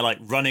 but they're like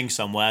running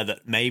somewhere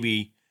that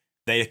maybe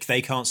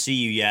they can't see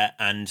you yet,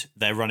 and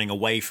they're running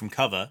away from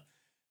cover,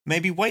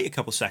 maybe wait a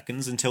couple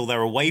seconds until they're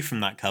away from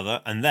that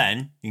cover, and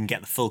then you can get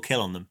the full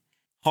kill on them.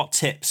 Hot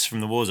tips from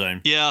the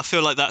Warzone. Yeah, I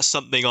feel like that's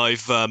something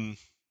I've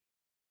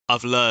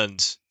I've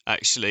learned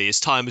actually as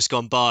time has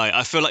gone by.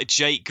 I feel like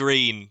Jake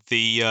Green,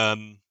 Jake,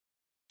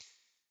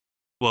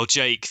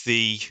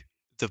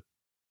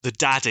 the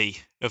daddy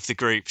of the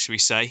group, should we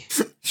say?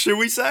 Should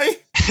we say?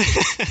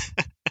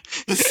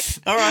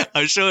 All right.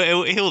 I'm sure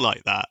he'll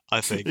like that.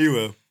 I think He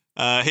will.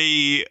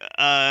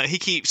 he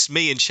keeps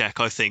me in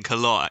check. I think a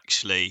lot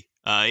actually.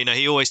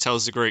 He always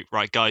tells the group,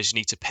 right, guys, you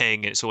need to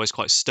ping, and it's always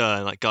quite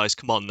stern. Like, guys,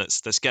 come on,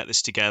 let's get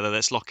this together.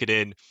 Let's lock it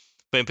in.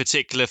 But in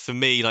particular for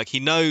me, like, he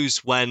knows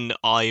when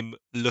I'm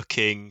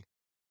looking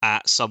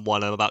at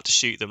someone, I'm about to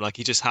shoot them. Like,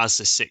 he just has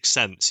this sixth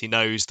sense. He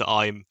knows that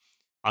I'm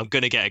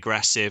going to get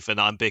aggressive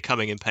and I'm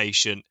becoming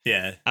impatient.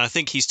 Yeah. And I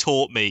think he's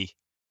taught me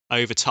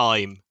over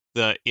time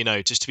that,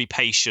 just to be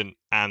patient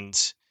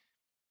and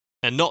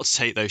not to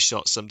take those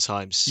shots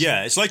sometimes.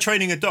 Yeah, it's like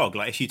training a dog.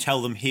 Like, if you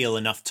tell them heel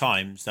enough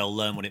times, they'll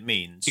learn what it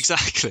means.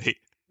 Exactly.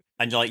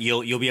 And like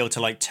you'll be able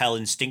to like tell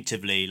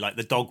instinctively, like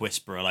the dog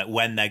whisperer, like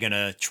when they're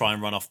gonna try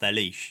and run off their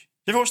leash.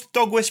 Did you ever watch the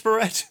Dog Whisperer,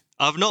 Ed?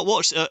 I've not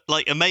watched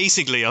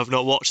amazingly. I've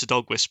not watched the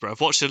Dog Whisperer. I've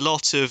watched a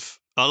lot of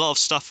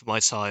stuff in my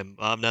time.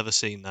 I've never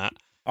seen that.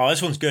 Oh,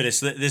 this one's good. It's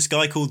this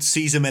guy called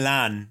Cesar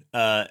Millan.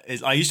 I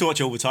used to watch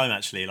it all the time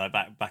actually, like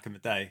back in the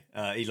day.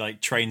 He like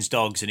trains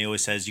dogs, and he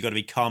always says you got to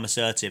be calm,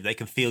 assertive. They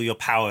can feel your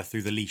power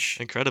through the leash.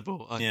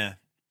 Incredible. Yeah.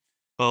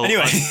 Well,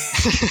 anyway,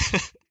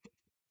 I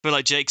feel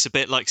like Jake's a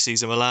bit like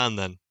Cesar Millan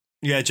then.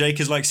 Yeah, Jake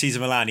is like Cesar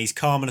Millan. He's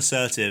calm and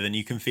assertive, and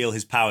you can feel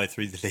his power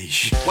through the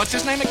leash. What's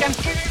his name again?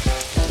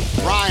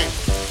 Ryan.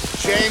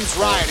 James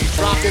Ryan. He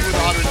dropped in with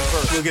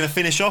 101st. We're going to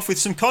finish off with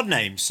some COD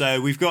names. So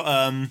we've got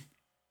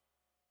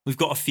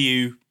a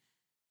few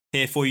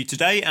here for you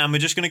today, and we're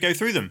just going to go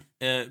through them.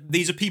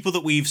 These are people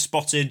that we've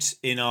spotted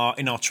in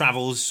our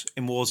travels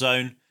in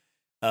Warzone,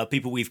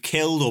 people we've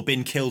killed or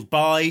been killed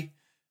by,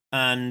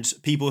 and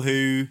people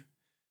who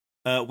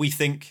we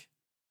think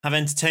have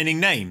entertaining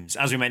names.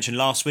 As we mentioned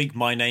last week,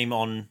 my name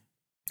on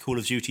Call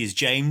of Duty is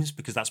James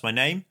because that's my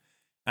name,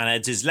 and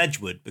Ed's is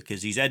Ledgewood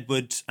because he's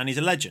Edward and he's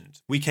a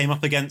legend. We came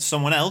up against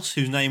someone else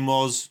whose name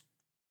was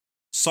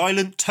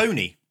Silent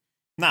Tony.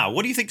 Now,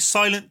 what do you think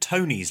Silent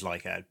Tony's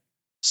like, Ed?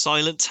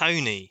 Silent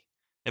Tony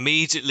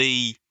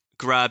immediately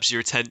grabs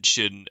your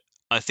attention,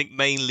 I think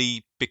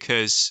mainly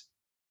because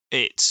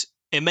it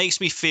makes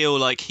me feel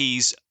like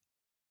he's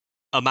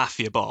a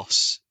mafia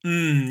boss.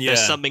 Yeah.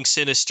 There's something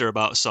sinister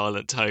about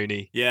Silent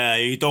Tony. Yeah,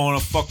 you don't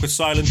want to fuck with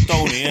Silent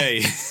Tony,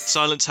 eh?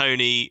 Silent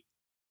Tony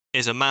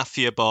is a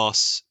mafia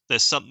boss.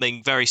 There's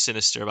something very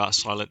sinister about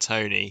Silent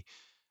Tony.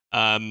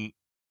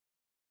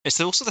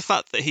 It's also the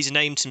fact that he's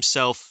named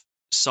himself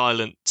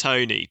Silent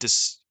Tony.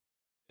 Does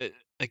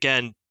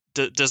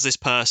this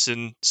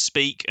person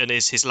speak, and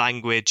is his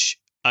language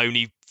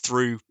only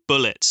through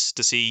bullets?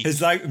 Does he?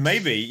 It's like,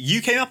 maybe.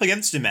 You came up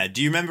against him, Ed.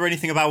 Do you remember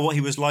anything about what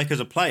he was like as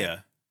a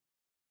player?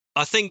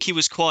 I think he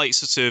was quite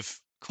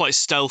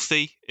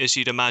stealthy, as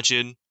you'd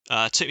imagine.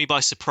 Took me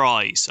by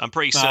surprise. I'm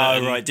pretty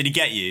certain. Oh, right. Did he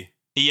get you?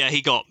 Yeah,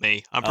 he got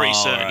me. I'm pretty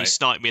certain right. He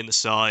sniped me in the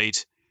side,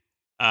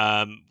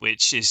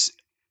 which is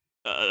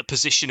a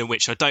position in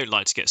which I don't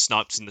like to get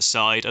sniped in the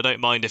side. I don't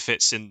mind if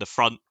it's in the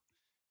front,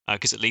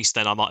 because at least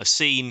then I might have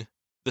seen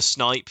the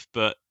snipe.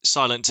 But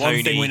Silent Tony...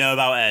 One thing we know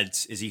about Ed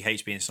is he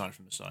hates being sniped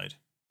from the side.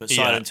 But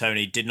Silent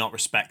Tony did not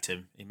respect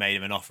him. He made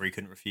him an offer he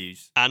couldn't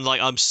refuse. And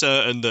I'm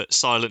certain that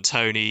Silent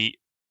Tony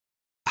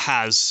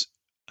has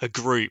a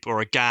group or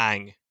a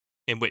gang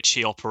in which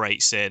he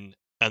operates in,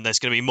 and there's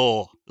going to be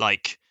more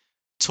like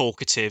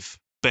talkative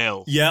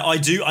Bill. Yeah, I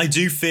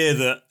do fear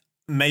that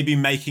maybe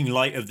making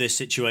light of this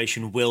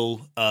situation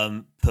will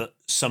put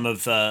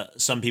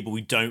some people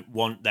we don't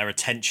want their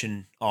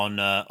attention on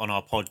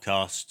our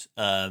podcast.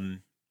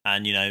 And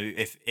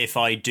if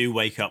I do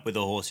wake up with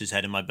a horse's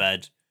head in my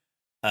bed,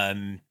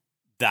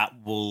 that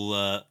will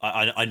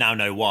I now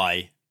know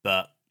why,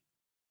 but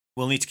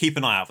we'll need to keep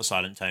an eye out for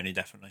Silent Tony,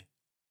 definitely.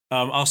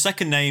 Our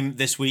second name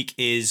this week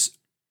is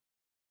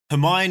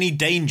Hermione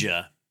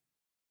Danger,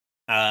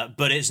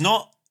 but it's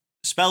not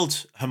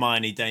spelled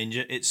Hermione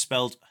Danger, it's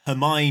spelled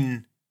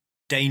Hermine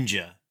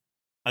Danger.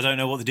 I don't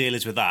know what the deal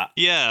is with that.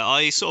 Yeah,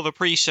 I sort of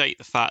appreciate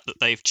the fact that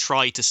they've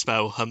tried to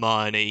spell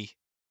Hermione,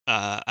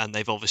 and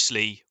they've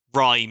obviously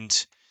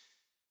rhymed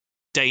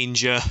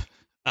Danger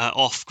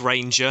off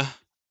Granger.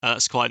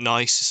 That's quite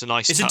nice. It's a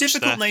nice touch. It's a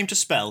difficult there. name to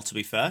spell, to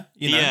be fair.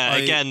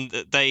 Again,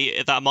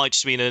 that might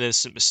just be an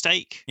innocent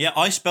mistake. Yeah,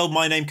 I spelled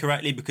my name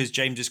correctly because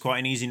James is quite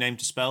an easy name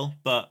to spell,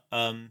 but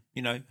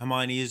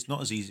Hermione is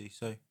not as easy,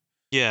 so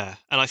yeah,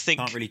 and I think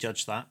can't really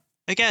judge that.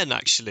 Again,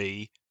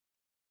 actually,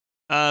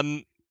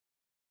 Hermione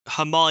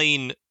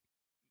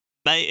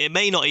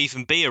may not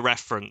even be a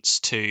reference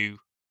to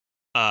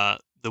the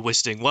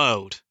Wizarding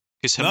World,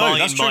 because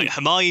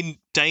Hermione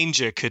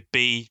Danger could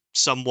be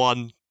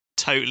someone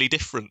totally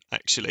different,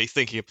 actually,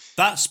 thinking of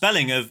that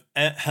spelling of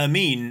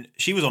Hermine.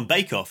 She was on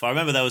Bake Off. I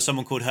remember there was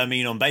someone called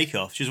Hermine on Bake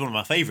Off. She was one of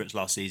my favourites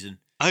last season.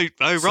 Oh,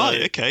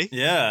 right, okay.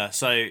 Yeah,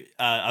 so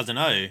I don't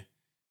know.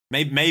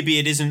 Maybe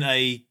it isn't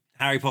a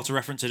Harry Potter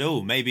reference at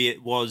all. Maybe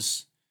it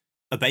was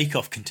a Bake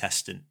Off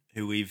contestant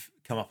who we've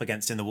come up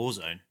against in the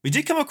Warzone. We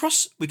came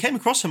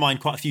across Hermione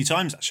quite a few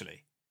times,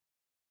 actually.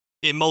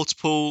 in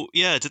multiple.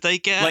 Yeah, did they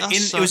get Like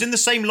us? it was in the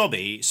same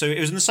lobby. So it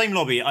was in the same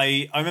lobby.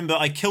 I remember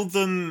I killed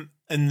them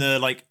in the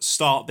like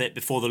start bit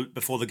before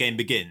the game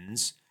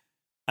begins,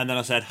 and then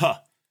I said, "Huh,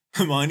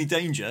 Hermione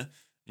Danger," and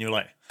you were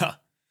like, "Huh,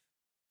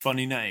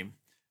 funny name."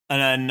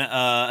 And then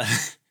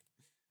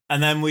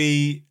and then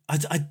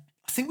I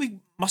think we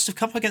must have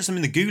come up against them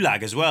in the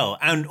Gulag as well,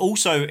 and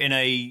also in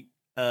a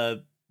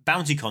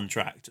bounty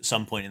contract at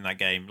some point in that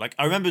game. Like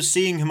I remember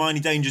seeing Hermione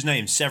Danger's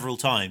name several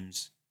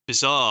times.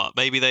 Bizarre.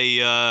 Maybe they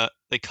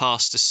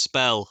cast a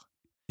spell.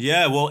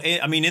 Yeah, well,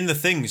 I mean, in the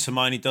things,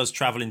 Hermione does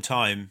travel in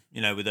time,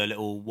 with her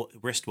little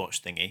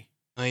wristwatch thingy.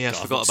 Oh yeah, I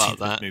God, forgot I've not about seen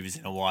that. those movies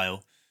in a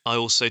while. I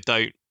also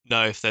don't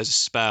know if there's a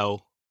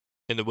spell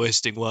in the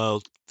Wizarding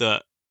World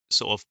that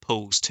sort of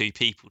pulls two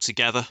people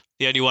together.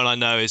 The only one I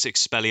know is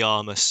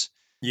Expelliarmus.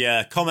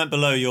 Yeah, comment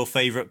below your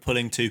favourite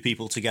pulling two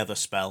people together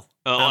spell.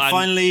 Oh, and and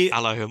finally,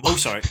 Alohomora. Oh,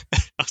 sorry, I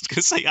was going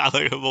to say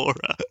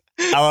Alohomora.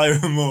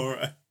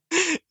 Alohomora.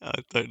 I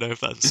don't know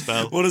if that's a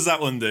spell. What does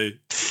that one do?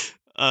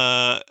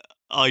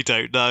 I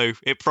don't know.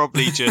 It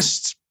probably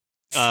just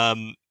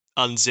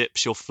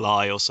unzips your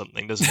fly or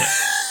something, doesn't it?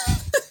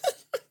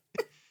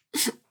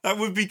 That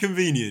would be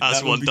convenient.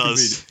 As that one would be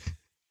does. Convenient.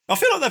 I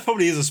feel like there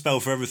probably is a spell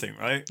for everything,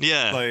 right?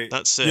 Yeah, like,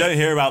 that's it. You don't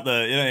hear about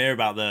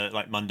the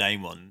like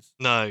mundane ones.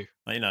 No.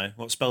 Like,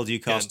 what spell do you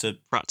cast to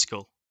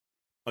practical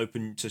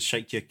to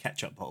shake your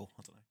ketchup bowl?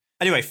 I don't know.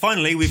 Anyway,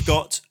 finally we've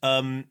got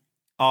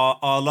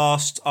our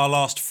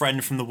last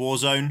friend from the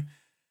Warzone.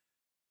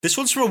 This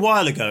one's from a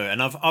while ago,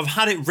 and I've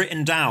had it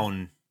written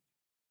down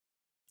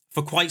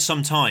for quite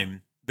some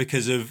time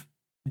because of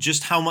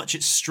just how much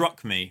it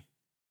struck me.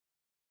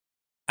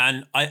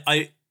 And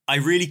I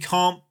really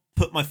can't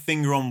put my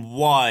finger on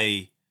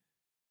why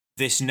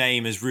this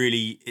name it's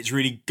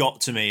really got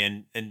to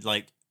me and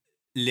like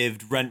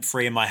lived rent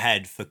free in my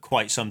head for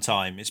quite some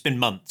time. It's been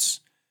months.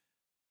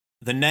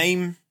 The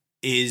name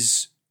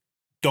is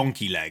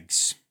Donkey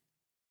Legs.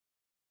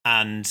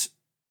 And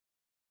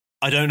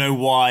I don't know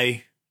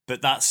why,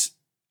 but that's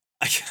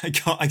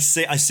I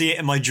see it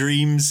in my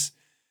dreams.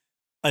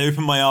 I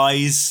open my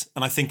eyes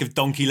and I think of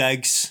Donkey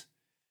Legs.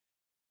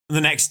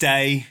 The next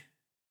day,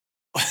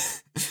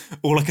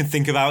 all I can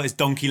think about is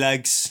Donkey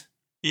Legs.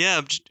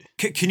 Yeah.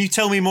 Can you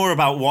tell me more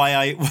about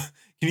why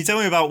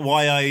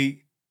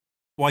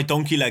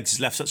Donkey Legs has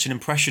left such an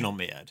impression on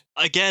me, Ed?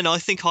 Again, I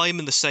think I'm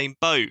in the same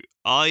boat.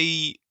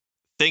 I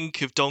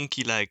think of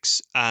Donkey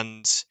Legs,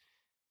 and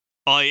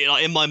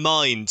in my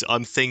mind,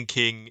 I'm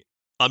thinking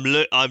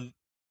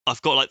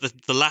I've got like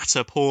the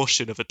latter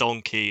portion of a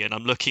donkey, and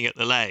I'm looking at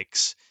the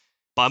legs,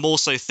 but I'm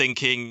also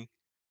thinking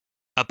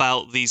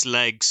about these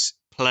legs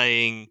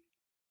playing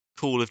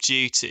Call of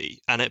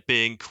Duty and it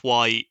being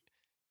quite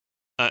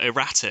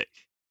erratic.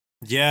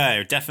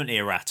 Yeah, definitely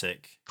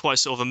erratic. Quite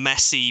sort of a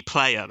messy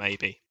player,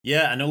 maybe.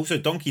 Yeah, and also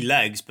Donkey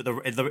Legs, but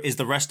is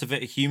the rest of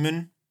it a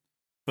human?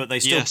 But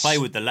they still play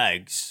with the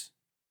legs.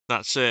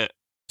 That's it.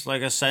 It's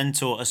like a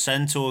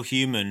centaur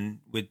human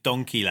with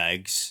donkey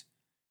legs,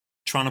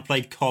 trying to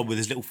play COD with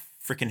his little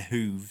freaking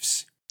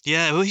hooves.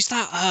 Yeah, well, who's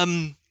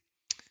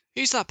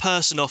that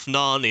person off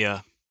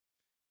Narnia?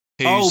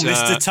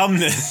 Mr.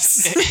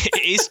 Tumnus.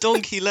 Is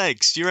Donkey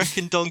Legs? Do you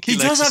reckon Donkey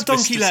Legs? He does have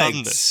Donkey Mr. Legs.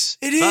 Tumnus?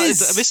 It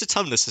is. Mr.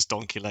 Tumnus has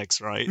Donkey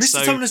Legs, right?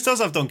 Mr. Tumnus does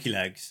have Donkey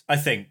Legs, I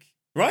think.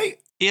 Right?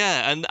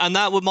 Yeah, and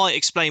that might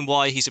explain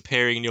why he's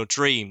appearing in your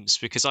dreams,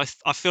 because I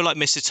feel like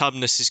Mr.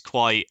 Tumnus is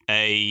quite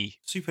a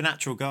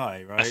supernatural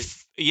guy, right?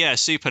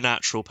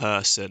 Supernatural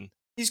person.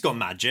 He's got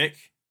magic.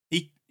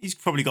 He's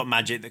probably got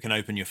magic that can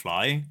open your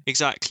fly.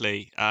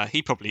 Exactly.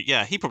 He probably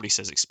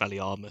says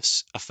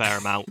Expelliarmus a fair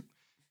amount.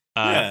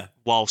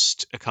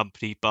 Whilst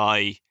accompanied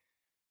by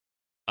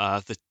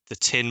the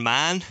Tin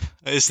Man.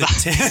 Is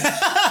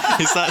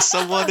that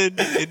someone in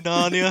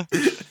Narnia?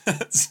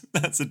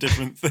 That's a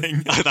different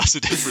thing. Oh, that's a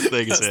different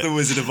thing, is it? That's the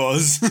Wizard of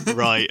Oz.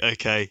 Right,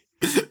 okay.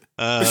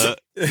 So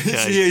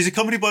he's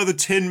accompanied by the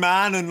Tin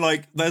Man, and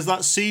like there's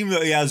that scene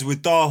that he has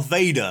with Darth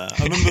Vader.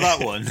 I remember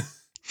that one.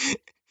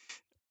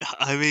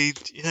 I mean,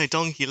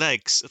 Donkey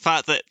Legs. The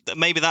fact that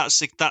maybe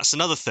that's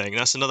another thing.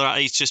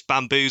 He's just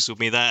bamboozled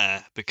me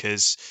there,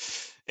 because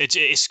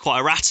it's quite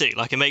erratic.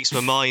 Like, it makes my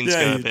mind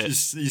go a bit.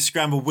 You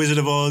scramble Wizard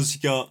of Oz.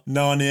 You got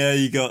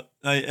Narnia. You got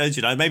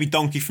maybe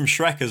Donkey from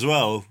Shrek as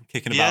well,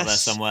 kicking about there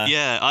somewhere.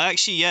 Yeah,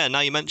 now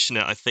you mention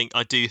it,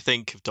 I do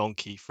think of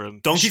Donkey from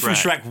Donkey Shrek. from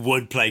Shrek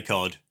would play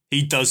COD.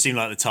 He does seem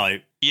like the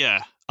type.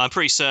 Yeah, I'm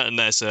pretty certain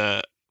there's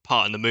a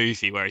part in the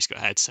movie where he's got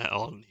a headset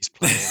on. He's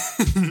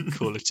playing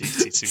Call of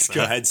Duty. He's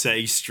got a headset.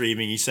 He's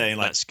streaming. He's saying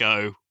like, "Let's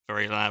go,"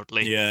 very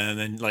loudly. Yeah, and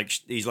then like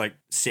he's like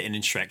sitting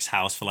in Shrek's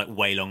house for like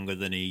way longer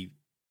than he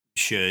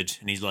should,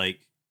 and he's like,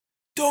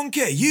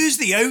 "Donkey, use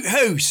the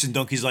outhouse," and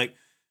Donkey's like,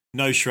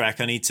 "No, Shrek,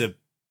 I need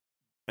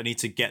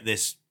to get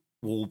this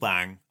wall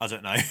bang." I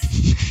don't know.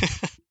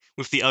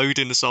 With the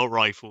Odin assault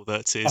rifle,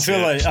 that is.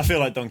 I feel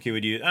like Donkey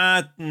would use.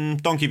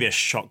 Donkey be a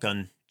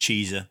shotgun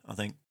cheeser, I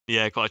think.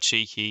 Yeah, quite a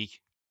cheeky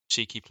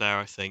player,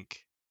 I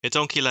think. Yeah,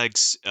 Donkey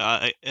Legs.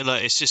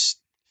 It's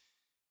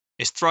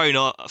thrown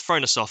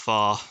us off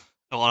our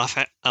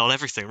on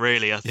everything,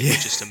 really. I think we're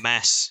just a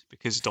mess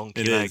because of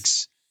donkey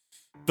legs.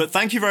 But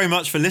thank you very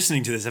much for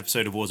listening to this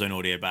episode of Warzone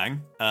Audio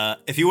Bang.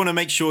 If you want to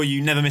make sure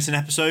you never miss an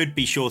episode,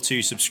 be sure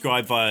to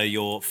subscribe via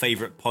your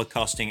favourite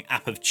podcasting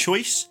app of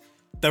choice.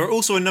 There are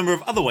also a number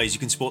of other ways you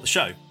can support the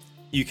show.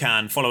 You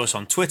can follow us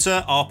on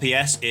Twitter.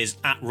 RPS is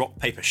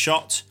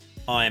 @RockPaperShot.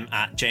 I'm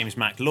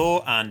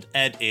 @JamesMacLaw, and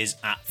Ed is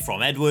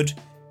 @FromEdward.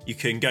 You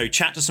can go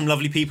chat to some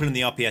lovely people in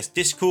the RPS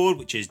Discord,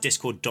 which is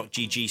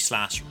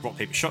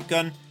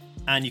discord.gg/RockPaperShotgun.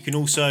 And you can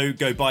also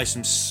go buy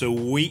some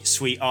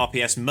sweet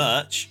RPS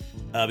merch.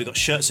 We've got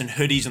shirts and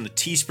hoodies on the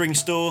Teespring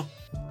store.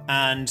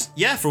 And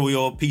yeah, for all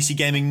your PC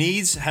gaming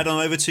needs, head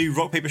on over to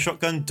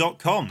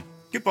rockpapershotgun.com.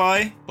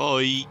 Goodbye.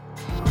 Bye.